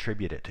do you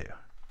attribute it to?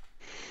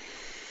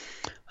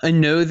 I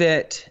know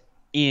that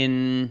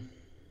in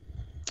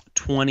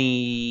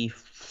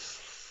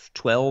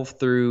 2012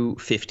 through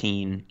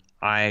 15,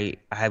 I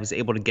was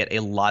able to get a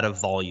lot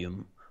of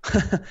volume,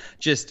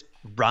 just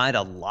ride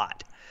a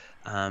lot.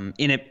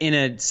 In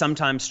a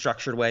sometimes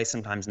structured way,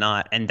 sometimes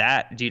not. And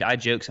that, dude, I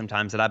joke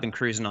sometimes that I've been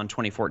cruising on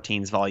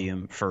 2014's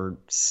volume for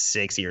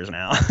 6 years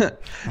now.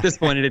 At this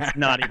point, it's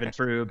not even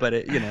true, but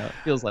it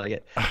feels like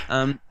it.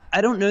 I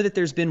don't know that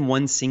there's been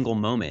one single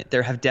moment.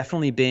 There have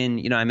definitely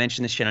been, I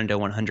mentioned the Shenandoah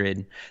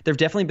 100. There have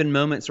definitely been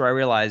moments where I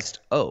realized,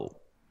 I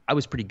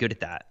was pretty good at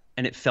that.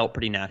 And it felt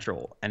pretty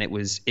natural. And it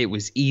was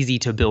easy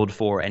to build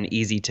for and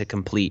easy to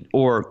complete,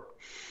 or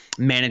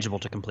manageable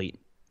to complete.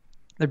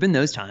 There've been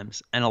those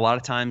times, and a lot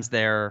of times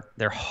they're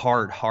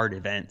hard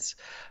events.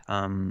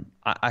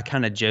 I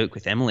kind of joke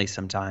with Emily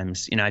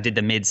sometimes. I did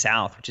the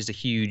Mid-South, which is a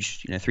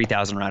huge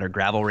 3,000 rider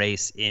gravel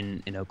race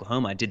in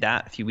Oklahoma. I did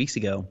that a few weeks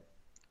ago,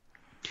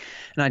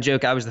 and I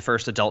joke I was the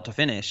first adult to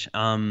finish.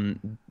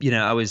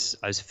 I was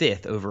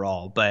fifth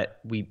overall, but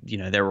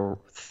there were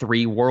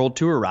 3 world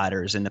tour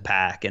riders in the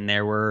pack, and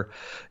there were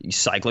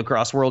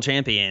cyclocross world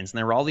champions, and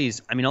there were all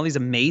these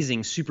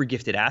amazing, super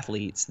gifted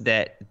athletes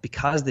that,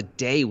 because the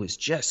day was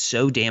just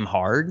so damn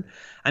hard.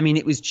 I mean,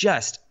 it was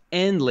just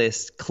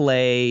endless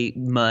clay,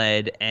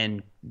 mud,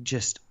 and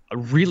just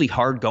really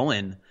hard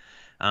going.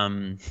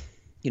 I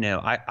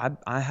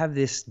have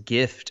this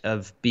gift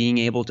of being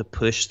able to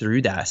push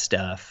through that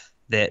stuff,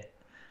 that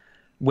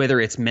whether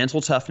it's mental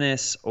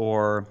toughness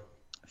or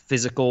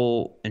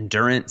physical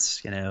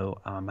endurance, I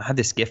have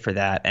this gift for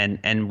that.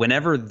 And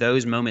whenever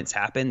those moments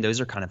happen,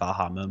 those are kind of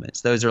aha moments.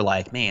 Those are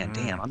like, man,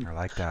 damn, I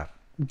like that.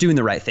 Doing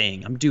the right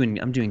thing. I'm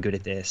doing good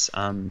at this.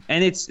 And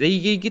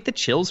you get the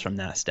chills from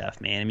that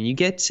stuff, man. I mean, you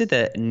get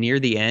to near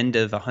the end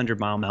of a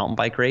 100-mile mountain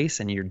bike race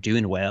and you're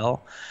doing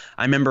well.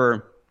 I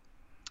remember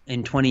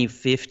in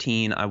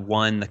 2015, I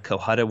won the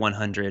Cohutta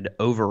 100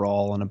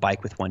 overall on a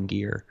bike with one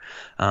gear.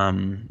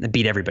 I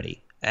beat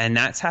everybody. And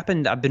that's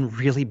happened. I've been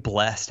really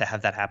blessed to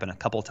have that happen a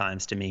couple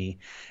times to me.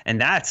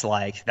 And that's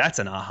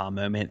an aha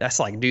moment. That's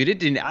like,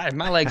 dude,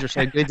 my legs are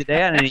so good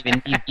today. I didn't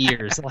even need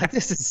gears. Like,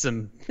 this is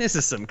some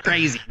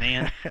crazy,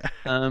 man.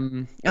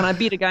 And I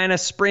beat a guy in a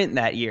sprint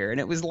that year. And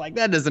it was like,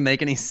 that doesn't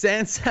make any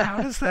sense.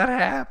 How does that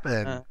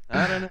happen?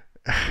 I don't know.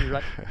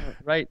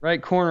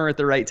 Right corner at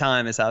the right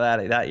time is how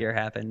that year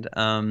happened.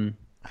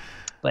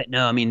 But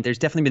no, I mean, there's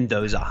definitely been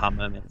those aha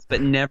moments,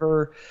 but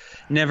never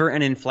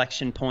an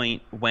inflection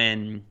point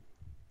when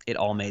it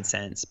all made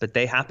sense, but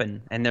they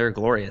happen and they're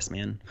glorious,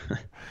 man.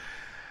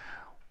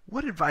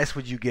 What advice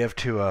would you give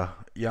to a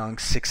young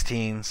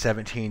 16,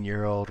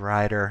 17-year-old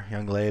rider,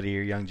 young lady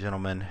or young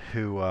gentleman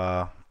who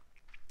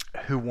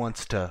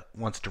wants to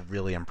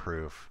really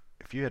improve?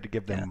 If you had to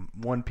give them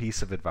one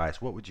piece of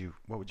advice, what would you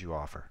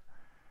offer?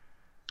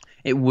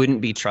 It wouldn't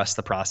be trust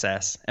the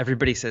process.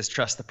 Everybody says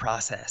trust the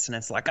process, and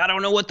it's like, I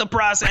don't know what the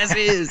process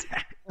is.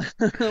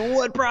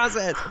 What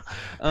process?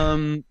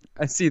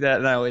 I see that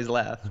and I always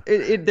laugh.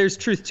 There's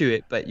truth to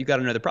it, but you got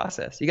to know the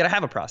process. You got to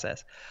have a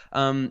process.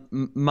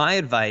 My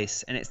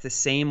advice, and it's the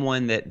same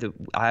one that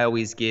I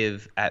always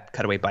give at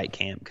Cutaway Bike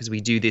Camp, because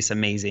we do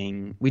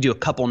a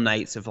couple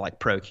nights of like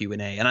pro Q&A,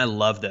 and I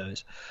love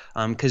those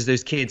because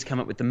those kids come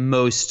up with the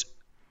most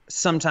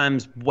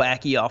sometimes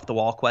wacky off the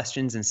wall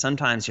questions, and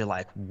sometimes you're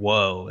like,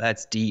 whoa,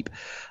 that's deep.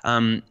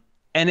 And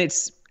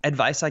it's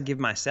advice I give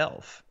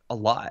myself a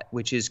lot,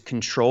 which is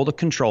control the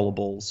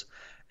controllables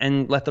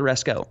and let the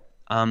rest go.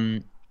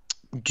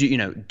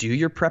 Do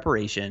your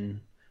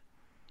preparation,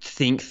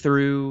 think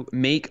through,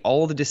 make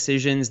all the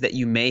decisions that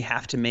you may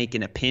have to make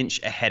in a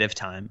pinch ahead of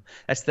time.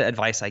 That's the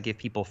advice I give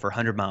people for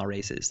 100-mile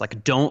races.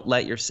 Like, don't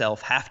let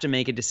yourself have to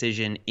make a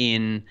decision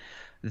in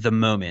the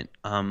moment.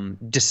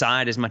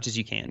 Decide as much as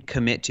you can,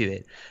 commit to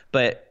it,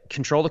 but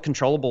control the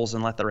controllables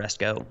and let the rest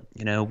go.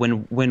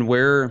 When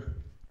we're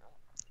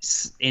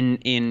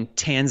in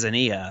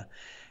Tanzania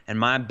and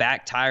my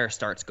back tire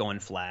starts going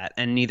flat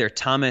and neither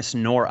Thomas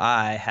nor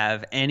I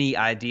have any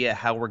idea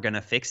how we're going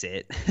to fix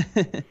it,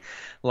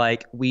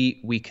 like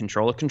we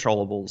control the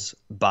controllables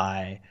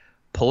by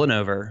pulling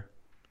over,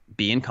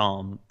 being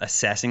calm,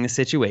 assessing the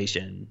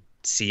situation,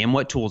 seeing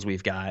what tools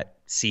we've got,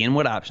 seeing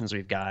what options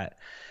we've got.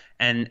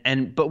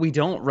 But we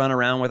don't run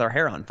around with our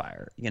hair on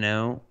fire,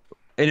 And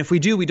if we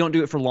do, we don't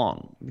do it for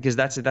long, because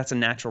that's a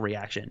natural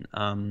reaction.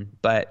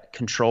 But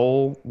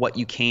control what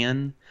you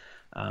can,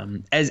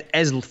 as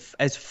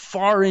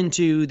far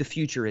into the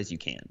future as you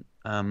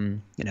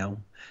can.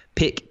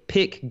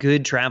 Pick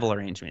good travel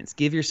arrangements.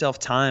 Give yourself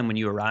time when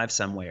you arrive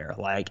somewhere.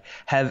 Like,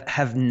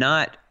 have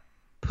not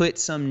put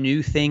some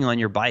new thing on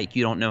your bike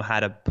you don't know how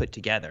to put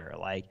together.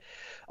 Like,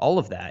 all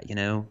of that,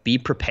 be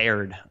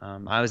prepared.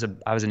 I was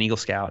an Eagle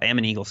Scout, am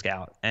an Eagle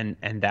Scout. And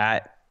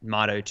that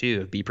motto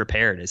too, of be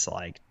prepared, is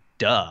like,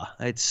 duh,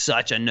 it's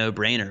such a no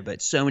brainer,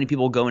 but so many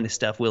people go into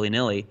stuff willy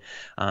nilly.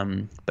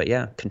 But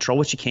yeah, control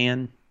what you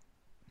can,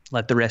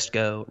 let the rest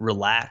go,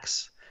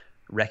 relax,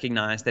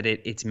 recognize that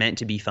it's meant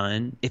to be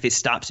fun. If it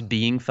stops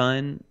being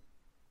fun,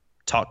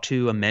 talk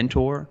to a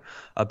mentor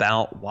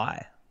about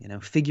why,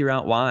 figure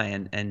out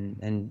why.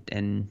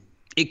 And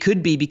it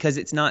could be because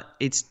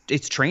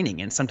it's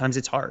training, and sometimes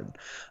it's hard.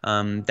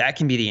 That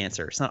can be the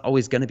answer. It's not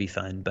always going to be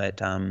fun,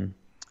 but I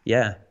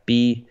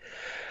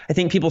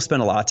think people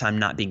spend a lot of time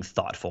not being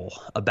thoughtful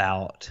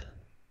about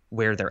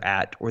where they're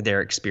at or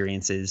their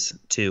experiences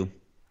too,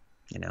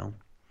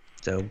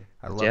 So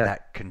I love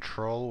that.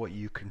 Control what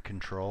you can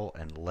control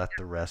and let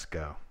the rest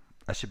go.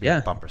 That should be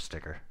a bumper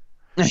sticker.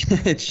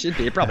 It should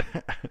be. It probably.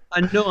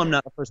 I know I'm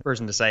not the first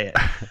person to say it.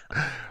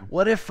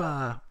 What if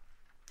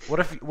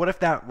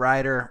that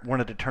rider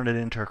wanted to turn it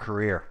into a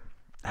career?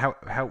 How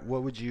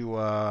would you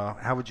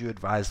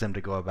advise them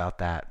to go about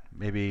that?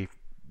 Maybe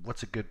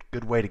what's a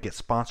good way to get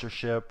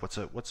sponsorship? What's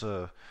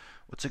a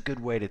good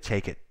way to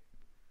take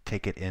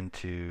it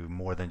into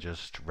more than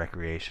just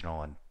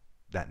recreational and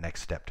that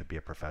next step to be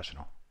a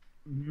professional?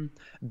 Mm-hmm.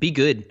 Be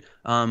good.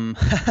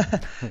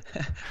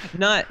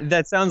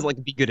 That sounds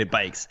like be good at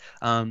bikes.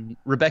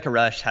 Rebecca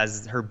Rush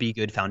has her Be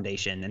Good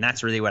Foundation, and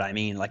that's really what I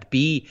mean. Like,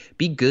 be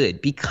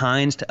good, be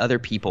kind to other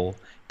people,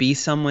 be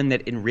someone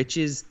that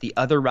enriches the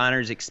other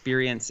rider's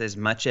experience as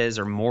much as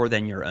or more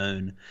than your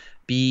own.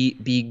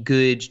 Be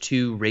good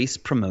to race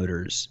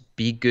promoters,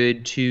 be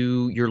good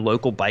to your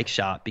local bike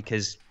shop,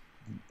 because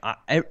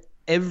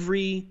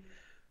every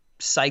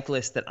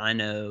cyclist that I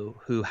know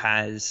who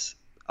has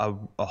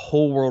a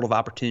whole world of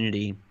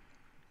opportunity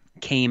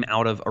came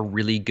out of a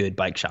really good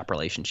bike shop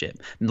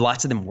relationship.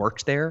 Lots of them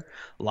worked there.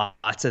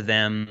 Lots of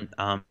them,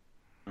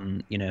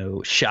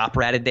 shop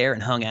ratted there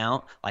and hung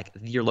out. Like,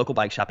 your local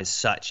bike shop is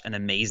such an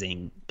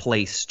amazing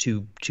place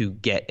to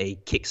get a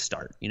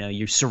kickstart.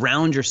 You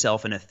surround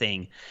yourself in a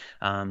thing.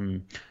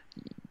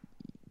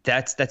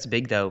 That's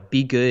big though.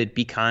 Be good,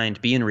 be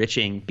kind, be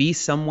enriching, be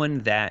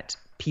someone that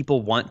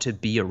people want to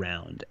be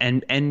around,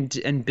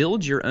 and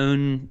build your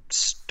own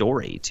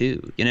story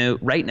too.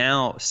 Right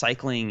now,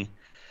 cycling,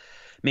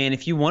 man,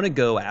 if you want to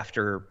go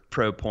after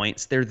pro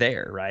points, they're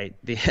there, right?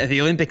 The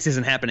Olympics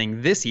isn't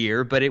happening this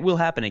year, but it will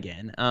happen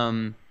again.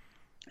 And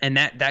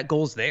that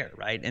goal's there,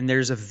 right? And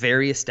there's a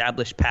very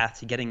established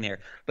path to getting there.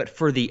 But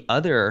for the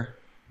other,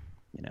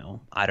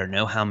 I don't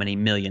know how many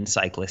million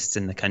cyclists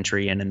in the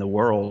country and in the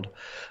world,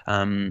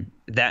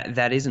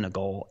 that isn't a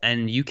goal.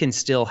 And you can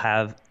still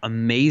have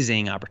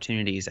amazing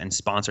opportunities and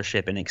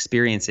sponsorship and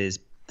experiences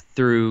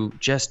through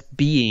just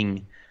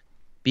being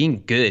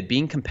good,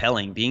 being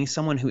compelling, being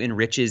someone who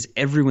enriches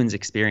everyone's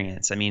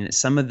experience. I mean,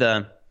 some of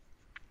the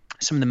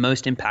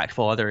most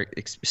impactful other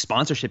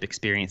sponsorship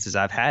experiences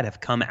I've had have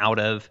come out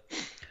of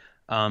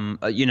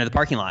the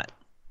parking lot.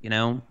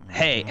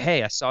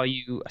 Hey, I saw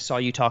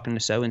you talking to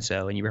so and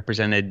so, and you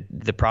represented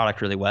the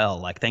product really well.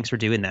 Like, thanks for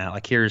doing that.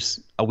 Like,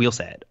 here's a wheel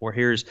set, or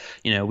here's,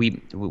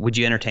 would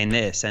you entertain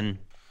this? And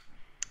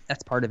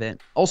that's part of it.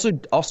 Also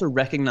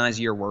recognize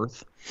your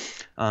worth.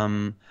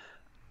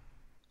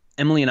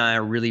 Emily and I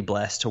are really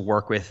blessed to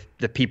work with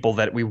the people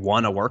that we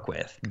want to work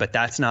with, but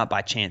that's not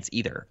by chance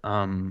either.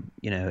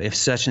 If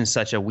such and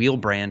such a wheel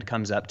brand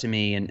comes up to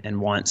me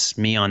and wants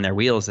me on their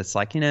wheels, it's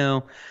like,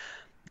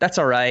 that's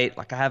all right.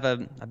 Like,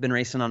 I've been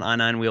racing on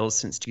I9 wheels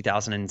since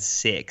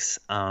 2006.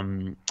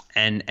 And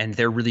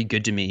they're really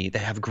good to me. They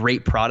have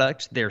great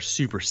product. They're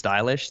super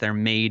stylish. They're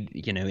made,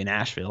 in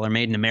Asheville. They're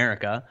made in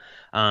America.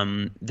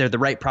 They're the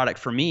right product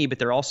for me, but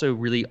they're also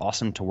really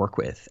awesome to work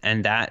with.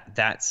 And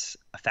that's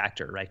a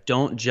factor, right?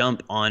 Don't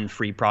jump on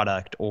free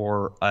product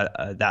or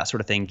that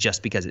sort of thing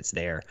just because it's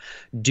there.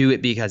 Do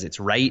it because it's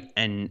right.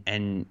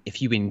 And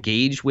if you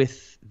engage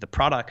with the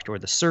product or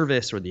the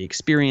service or the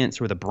experience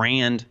or the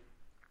brand,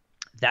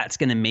 that's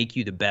going to make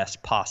you the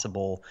best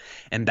possible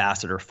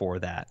ambassador for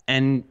that.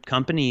 And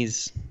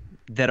companies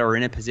that are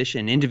in a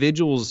position,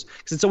 individuals,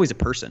 because it's always a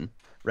person,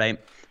 right?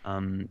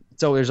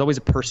 So there's always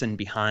a person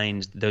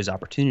behind those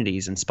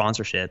opportunities and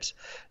sponsorships.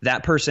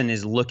 That person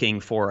is looking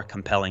for a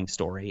compelling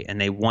story,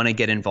 and they want to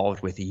get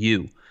involved with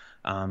you.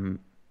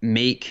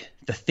 Make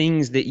the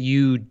things that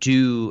you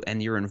do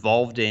and you're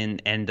involved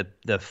in, and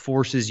the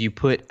forces you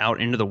put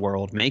out into the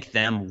world, make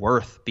them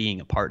worth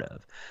being a part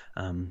of.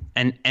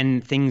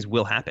 And things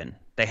will happen.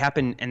 They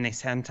happen, and they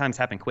sometimes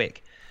happen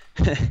quick.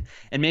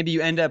 And maybe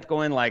you end up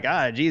going like,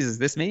 Jesus,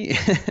 this me?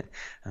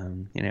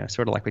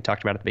 Sort of like we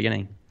talked about at the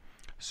beginning.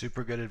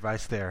 Super good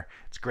advice there.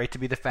 It's great to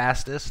be the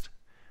fastest,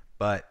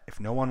 but if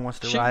no one wants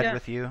to ride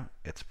with you,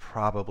 it's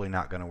probably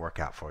not going to work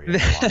out for you in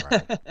the long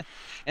run.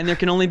 And there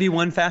can only be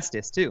one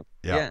fastest too.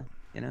 Yep.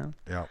 Yeah.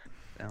 Yep.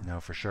 So, no,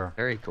 for sure.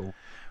 Very cool.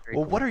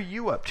 What are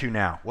you up to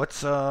now?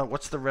 What's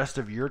the rest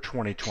of your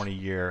 2020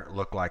 year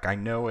look like? I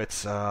know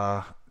it's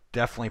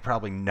definitely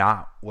probably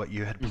not what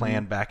you had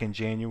planned back in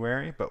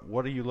January, but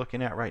what are you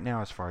looking at right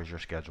now as far as your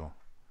schedule?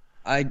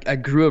 I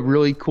grew a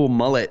really cool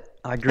mullet.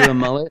 I grew a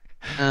mullet.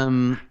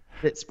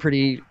 It's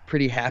pretty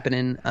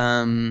happening.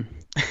 Right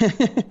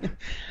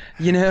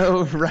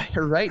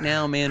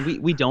now,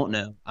 man, we don't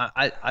know.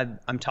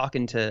 I'm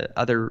talking to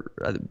other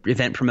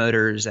event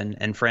promoters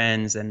and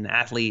friends and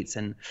athletes,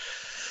 and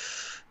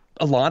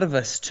a lot of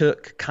us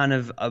took kind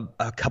of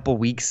a couple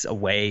weeks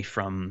away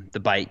from the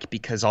bike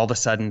because all of a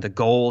sudden the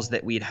goals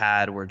that we'd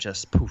had were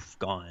just poof,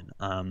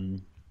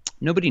 gone.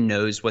 Nobody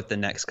knows what the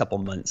next couple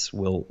months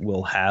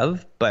will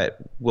have, but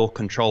we'll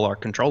control our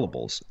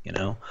controllables.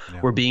 Yeah.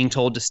 We're being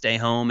told to stay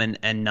home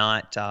and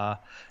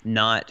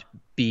not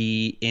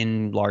be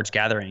in large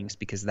gatherings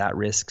because that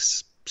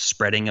risks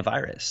spreading a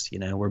virus.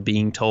 We're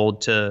being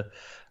told to,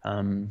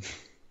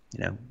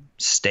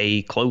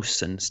 stay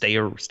close and stay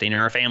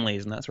near our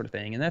families and that sort of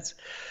thing. And that's,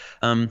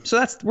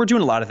 we're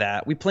doing a lot of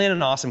that. We planted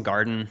an awesome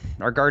garden.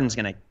 Our garden's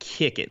going to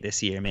kick it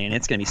this year, man.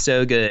 It's going to be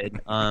so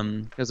good.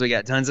 Cause we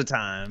got tons of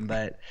time,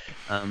 but,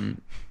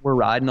 we're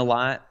riding a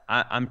lot.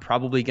 I'm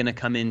probably going to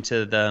come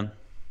into the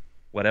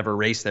whatever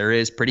race there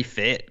is pretty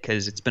fit,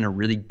 cause it's been a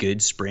really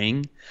good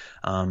spring.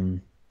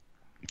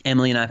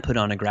 Emily and I put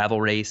on a gravel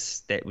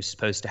race that was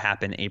supposed to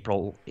happen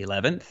April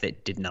 11th.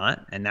 It did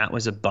not, and that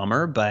was a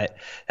bummer, but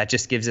that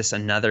just gives us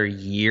another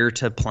year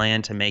to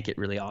plan to make it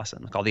really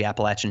awesome, called the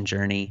Appalachian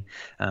Journey.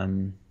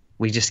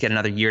 We just get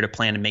another year to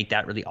plan to make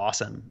that really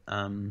awesome.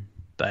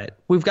 But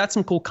we've got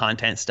some cool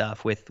content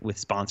stuff with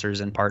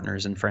sponsors and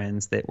partners and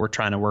friends that we're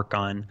trying to work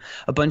on.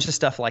 A bunch of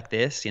stuff like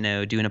this, doing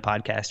a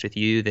podcast with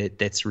you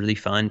that's really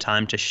fun,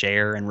 time to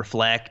share and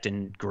reflect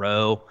and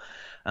grow.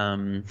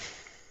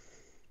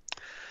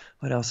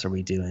 What else are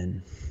we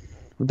doing?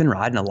 We've been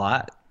riding a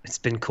lot. It's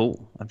been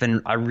cool.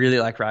 I really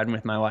like riding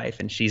with my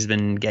wife, and she's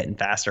been getting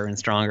faster and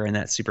stronger, and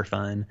that's super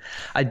fun.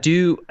 I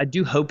do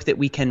hope that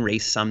we can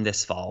race some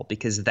this fall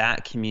because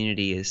that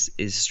community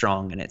is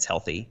strong and it's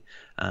healthy.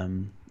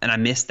 And I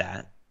miss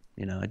that.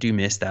 I do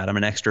miss that. I'm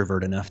an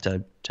extrovert enough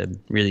to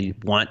really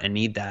want and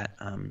need that.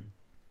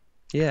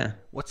 Yeah.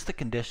 What's the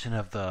condition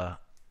of the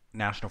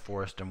National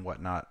Forest and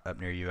whatnot up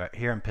near you?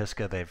 Here in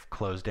Pisgah, they've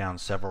closed down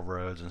several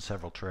roads and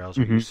several trails.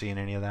 Are you seeing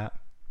any of that?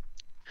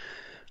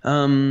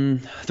 The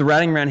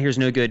riding around here is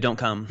no good. Don't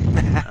come.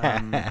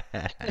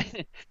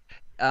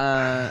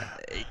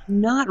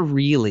 Not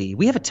really.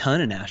 We have a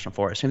ton of national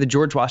forests. We have the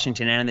George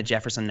Washington and the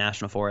Jefferson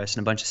National Forest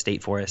and a bunch of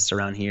state forests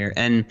around here.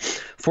 And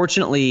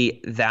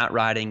fortunately, that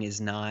riding is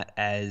not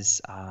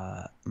as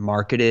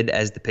marketed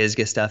as the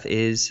Pisgah stuff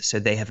is. So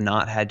they have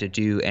not had to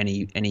do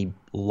any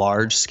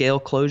large scale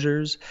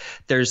closures.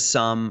 There's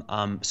some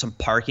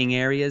parking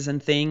areas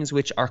and things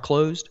which are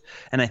closed.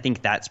 And I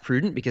think that's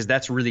prudent because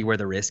that's really where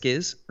the risk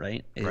is,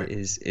 right?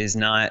 Is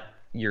not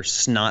your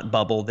snot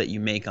bubble that you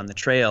make on the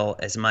trail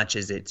as much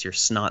as it's your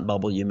snot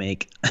bubble you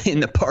make in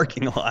the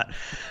parking lot.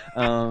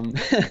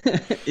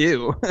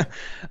 Ew.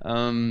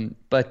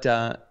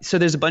 So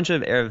there's a bunch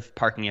of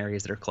parking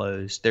areas that are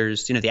closed.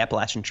 There's, the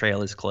Appalachian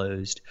Trail is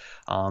closed.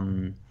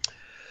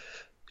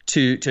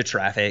 to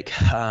traffic.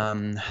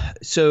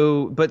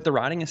 But the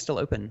riding is still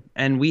open,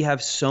 and we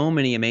have so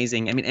many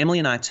amazing. I mean, Emily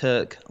and I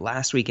took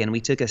last weekend.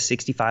 We took a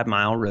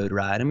 65-mile road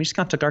ride, and we just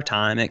kind of took our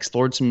time,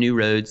 explored some new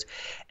roads,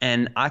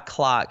 and I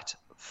clocked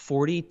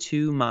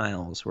 42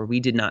 miles where we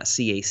did not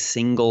see a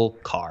single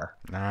car.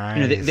 Nice.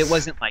 You know, that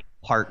wasn't like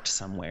parked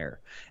somewhere.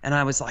 And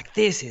I was like,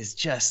 this is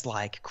just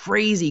like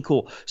crazy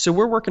cool. So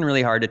we're working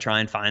really hard to try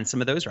and find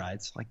some of those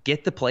rides, like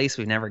get the place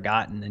we've never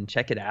gotten and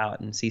check it out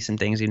and see some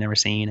things we've never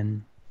seen.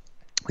 And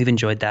we've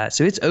enjoyed that.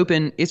 So it's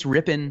open, it's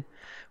ripping.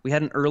 We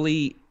had an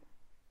early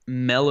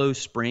mellow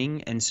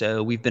spring, and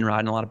so we've been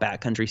riding a lot of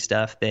backcountry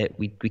stuff that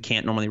we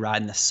can't normally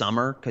ride in the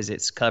summer because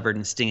it's covered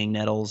in stinging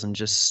nettles and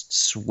just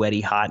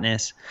sweaty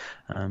hotness.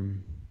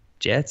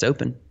 Yeah, it's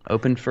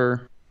open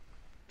for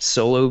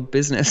solo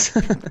business.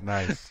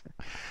 Nice.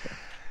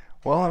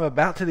 Well, I'm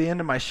about to the end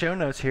of my show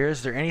notes here.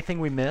 Is there anything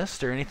we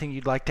missed or anything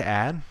you'd like to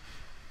add?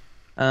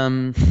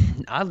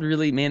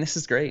 This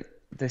is great.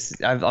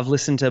 I've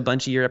listened to a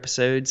bunch of your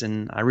episodes,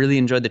 and I really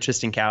enjoyed the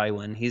Tristan Cowie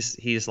one. He's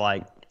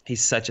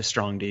such a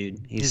strong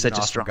dude. He's such an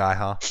awesome a strong guy,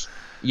 huh?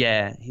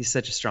 Yeah, he's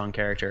such a strong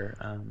character.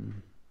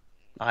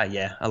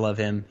 I love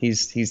him.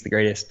 He's the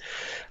greatest.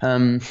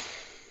 No,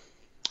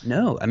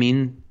 I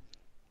mean,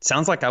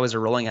 sounds like I was a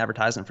rolling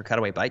advertisement for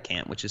Cutaway Bike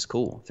Camp, which is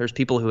cool. There's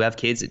people who have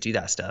kids that do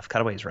that stuff.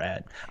 Cutaway's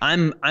rad.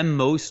 I'm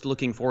most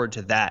looking forward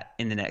to that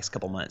in the next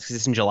couple months because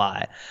it's in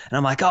July, and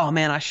I'm like, oh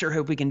man, I sure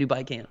hope we can do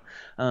bike camp.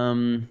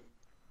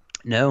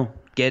 No,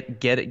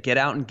 get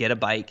out and get a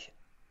bike.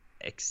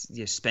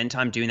 Spend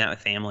time doing that with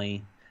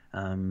family.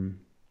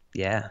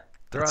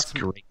 That's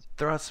great.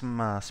 Throw out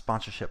some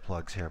sponsorship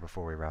plugs here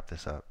before we wrap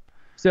this up.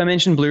 So I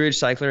mentioned Blue Ridge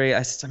Cyclery.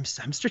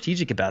 I'm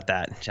strategic about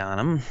that, John.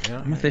 I'm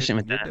efficient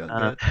with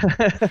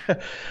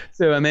that.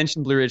 So I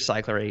mentioned Blue Ridge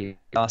Cyclery.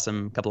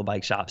 Awesome couple of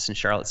bike shops in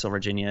Charlottesville,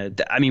 Virginia.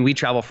 I mean, we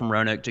travel from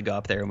Roanoke to go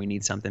up there, and we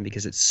need something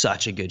because it's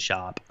such a good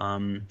shop.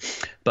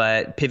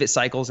 But Pivot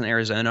Cycles in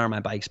Arizona are my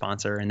bike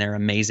sponsor, and they're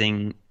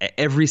amazing.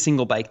 Every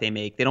single bike they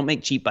make, they don't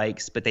make cheap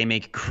bikes, but they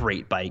make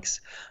great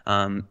bikes.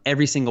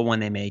 Every single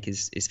one they make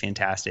is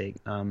fantastic.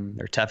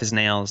 They're tough as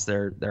nails.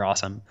 They're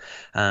awesome.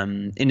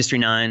 Industry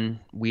 9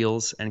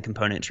 wheels and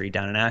componentry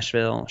down in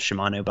Asheville,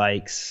 Shimano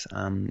bikes.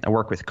 I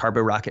work with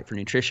Carbo Rocket for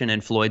nutrition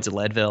and Floyd's of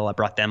Leadville. I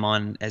brought them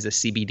on as a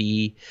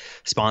CBD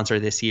sponsor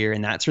this year,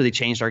 and that's really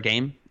changed our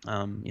game.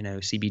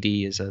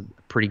 CBD is a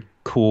pretty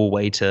cool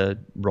way to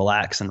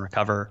relax and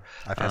recover.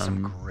 I've had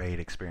some great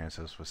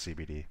experiences with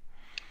CBD.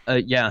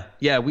 I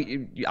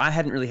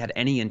hadn't really had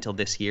any until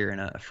this year, and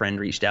a friend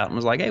reached out and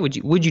was like, "Hey,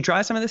 would you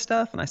try some of this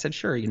stuff?" And I said,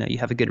 "Sure. You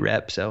have a good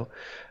rep." So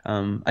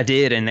I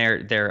did, and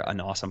they're an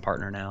awesome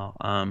partner now.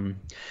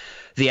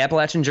 The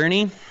Appalachian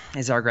Journey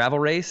is our gravel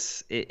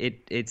race.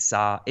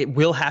 It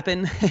will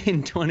happen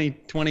in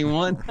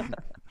 2021.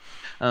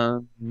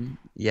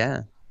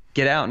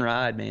 Get out and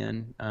ride,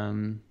 man.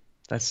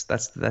 That's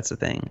the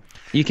thing.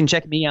 You can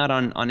check me out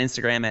on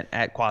Instagram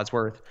at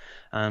Quadsworth.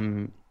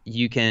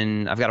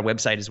 I've got a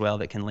website as well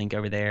that can link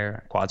over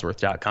there,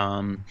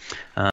 quadsworth.com.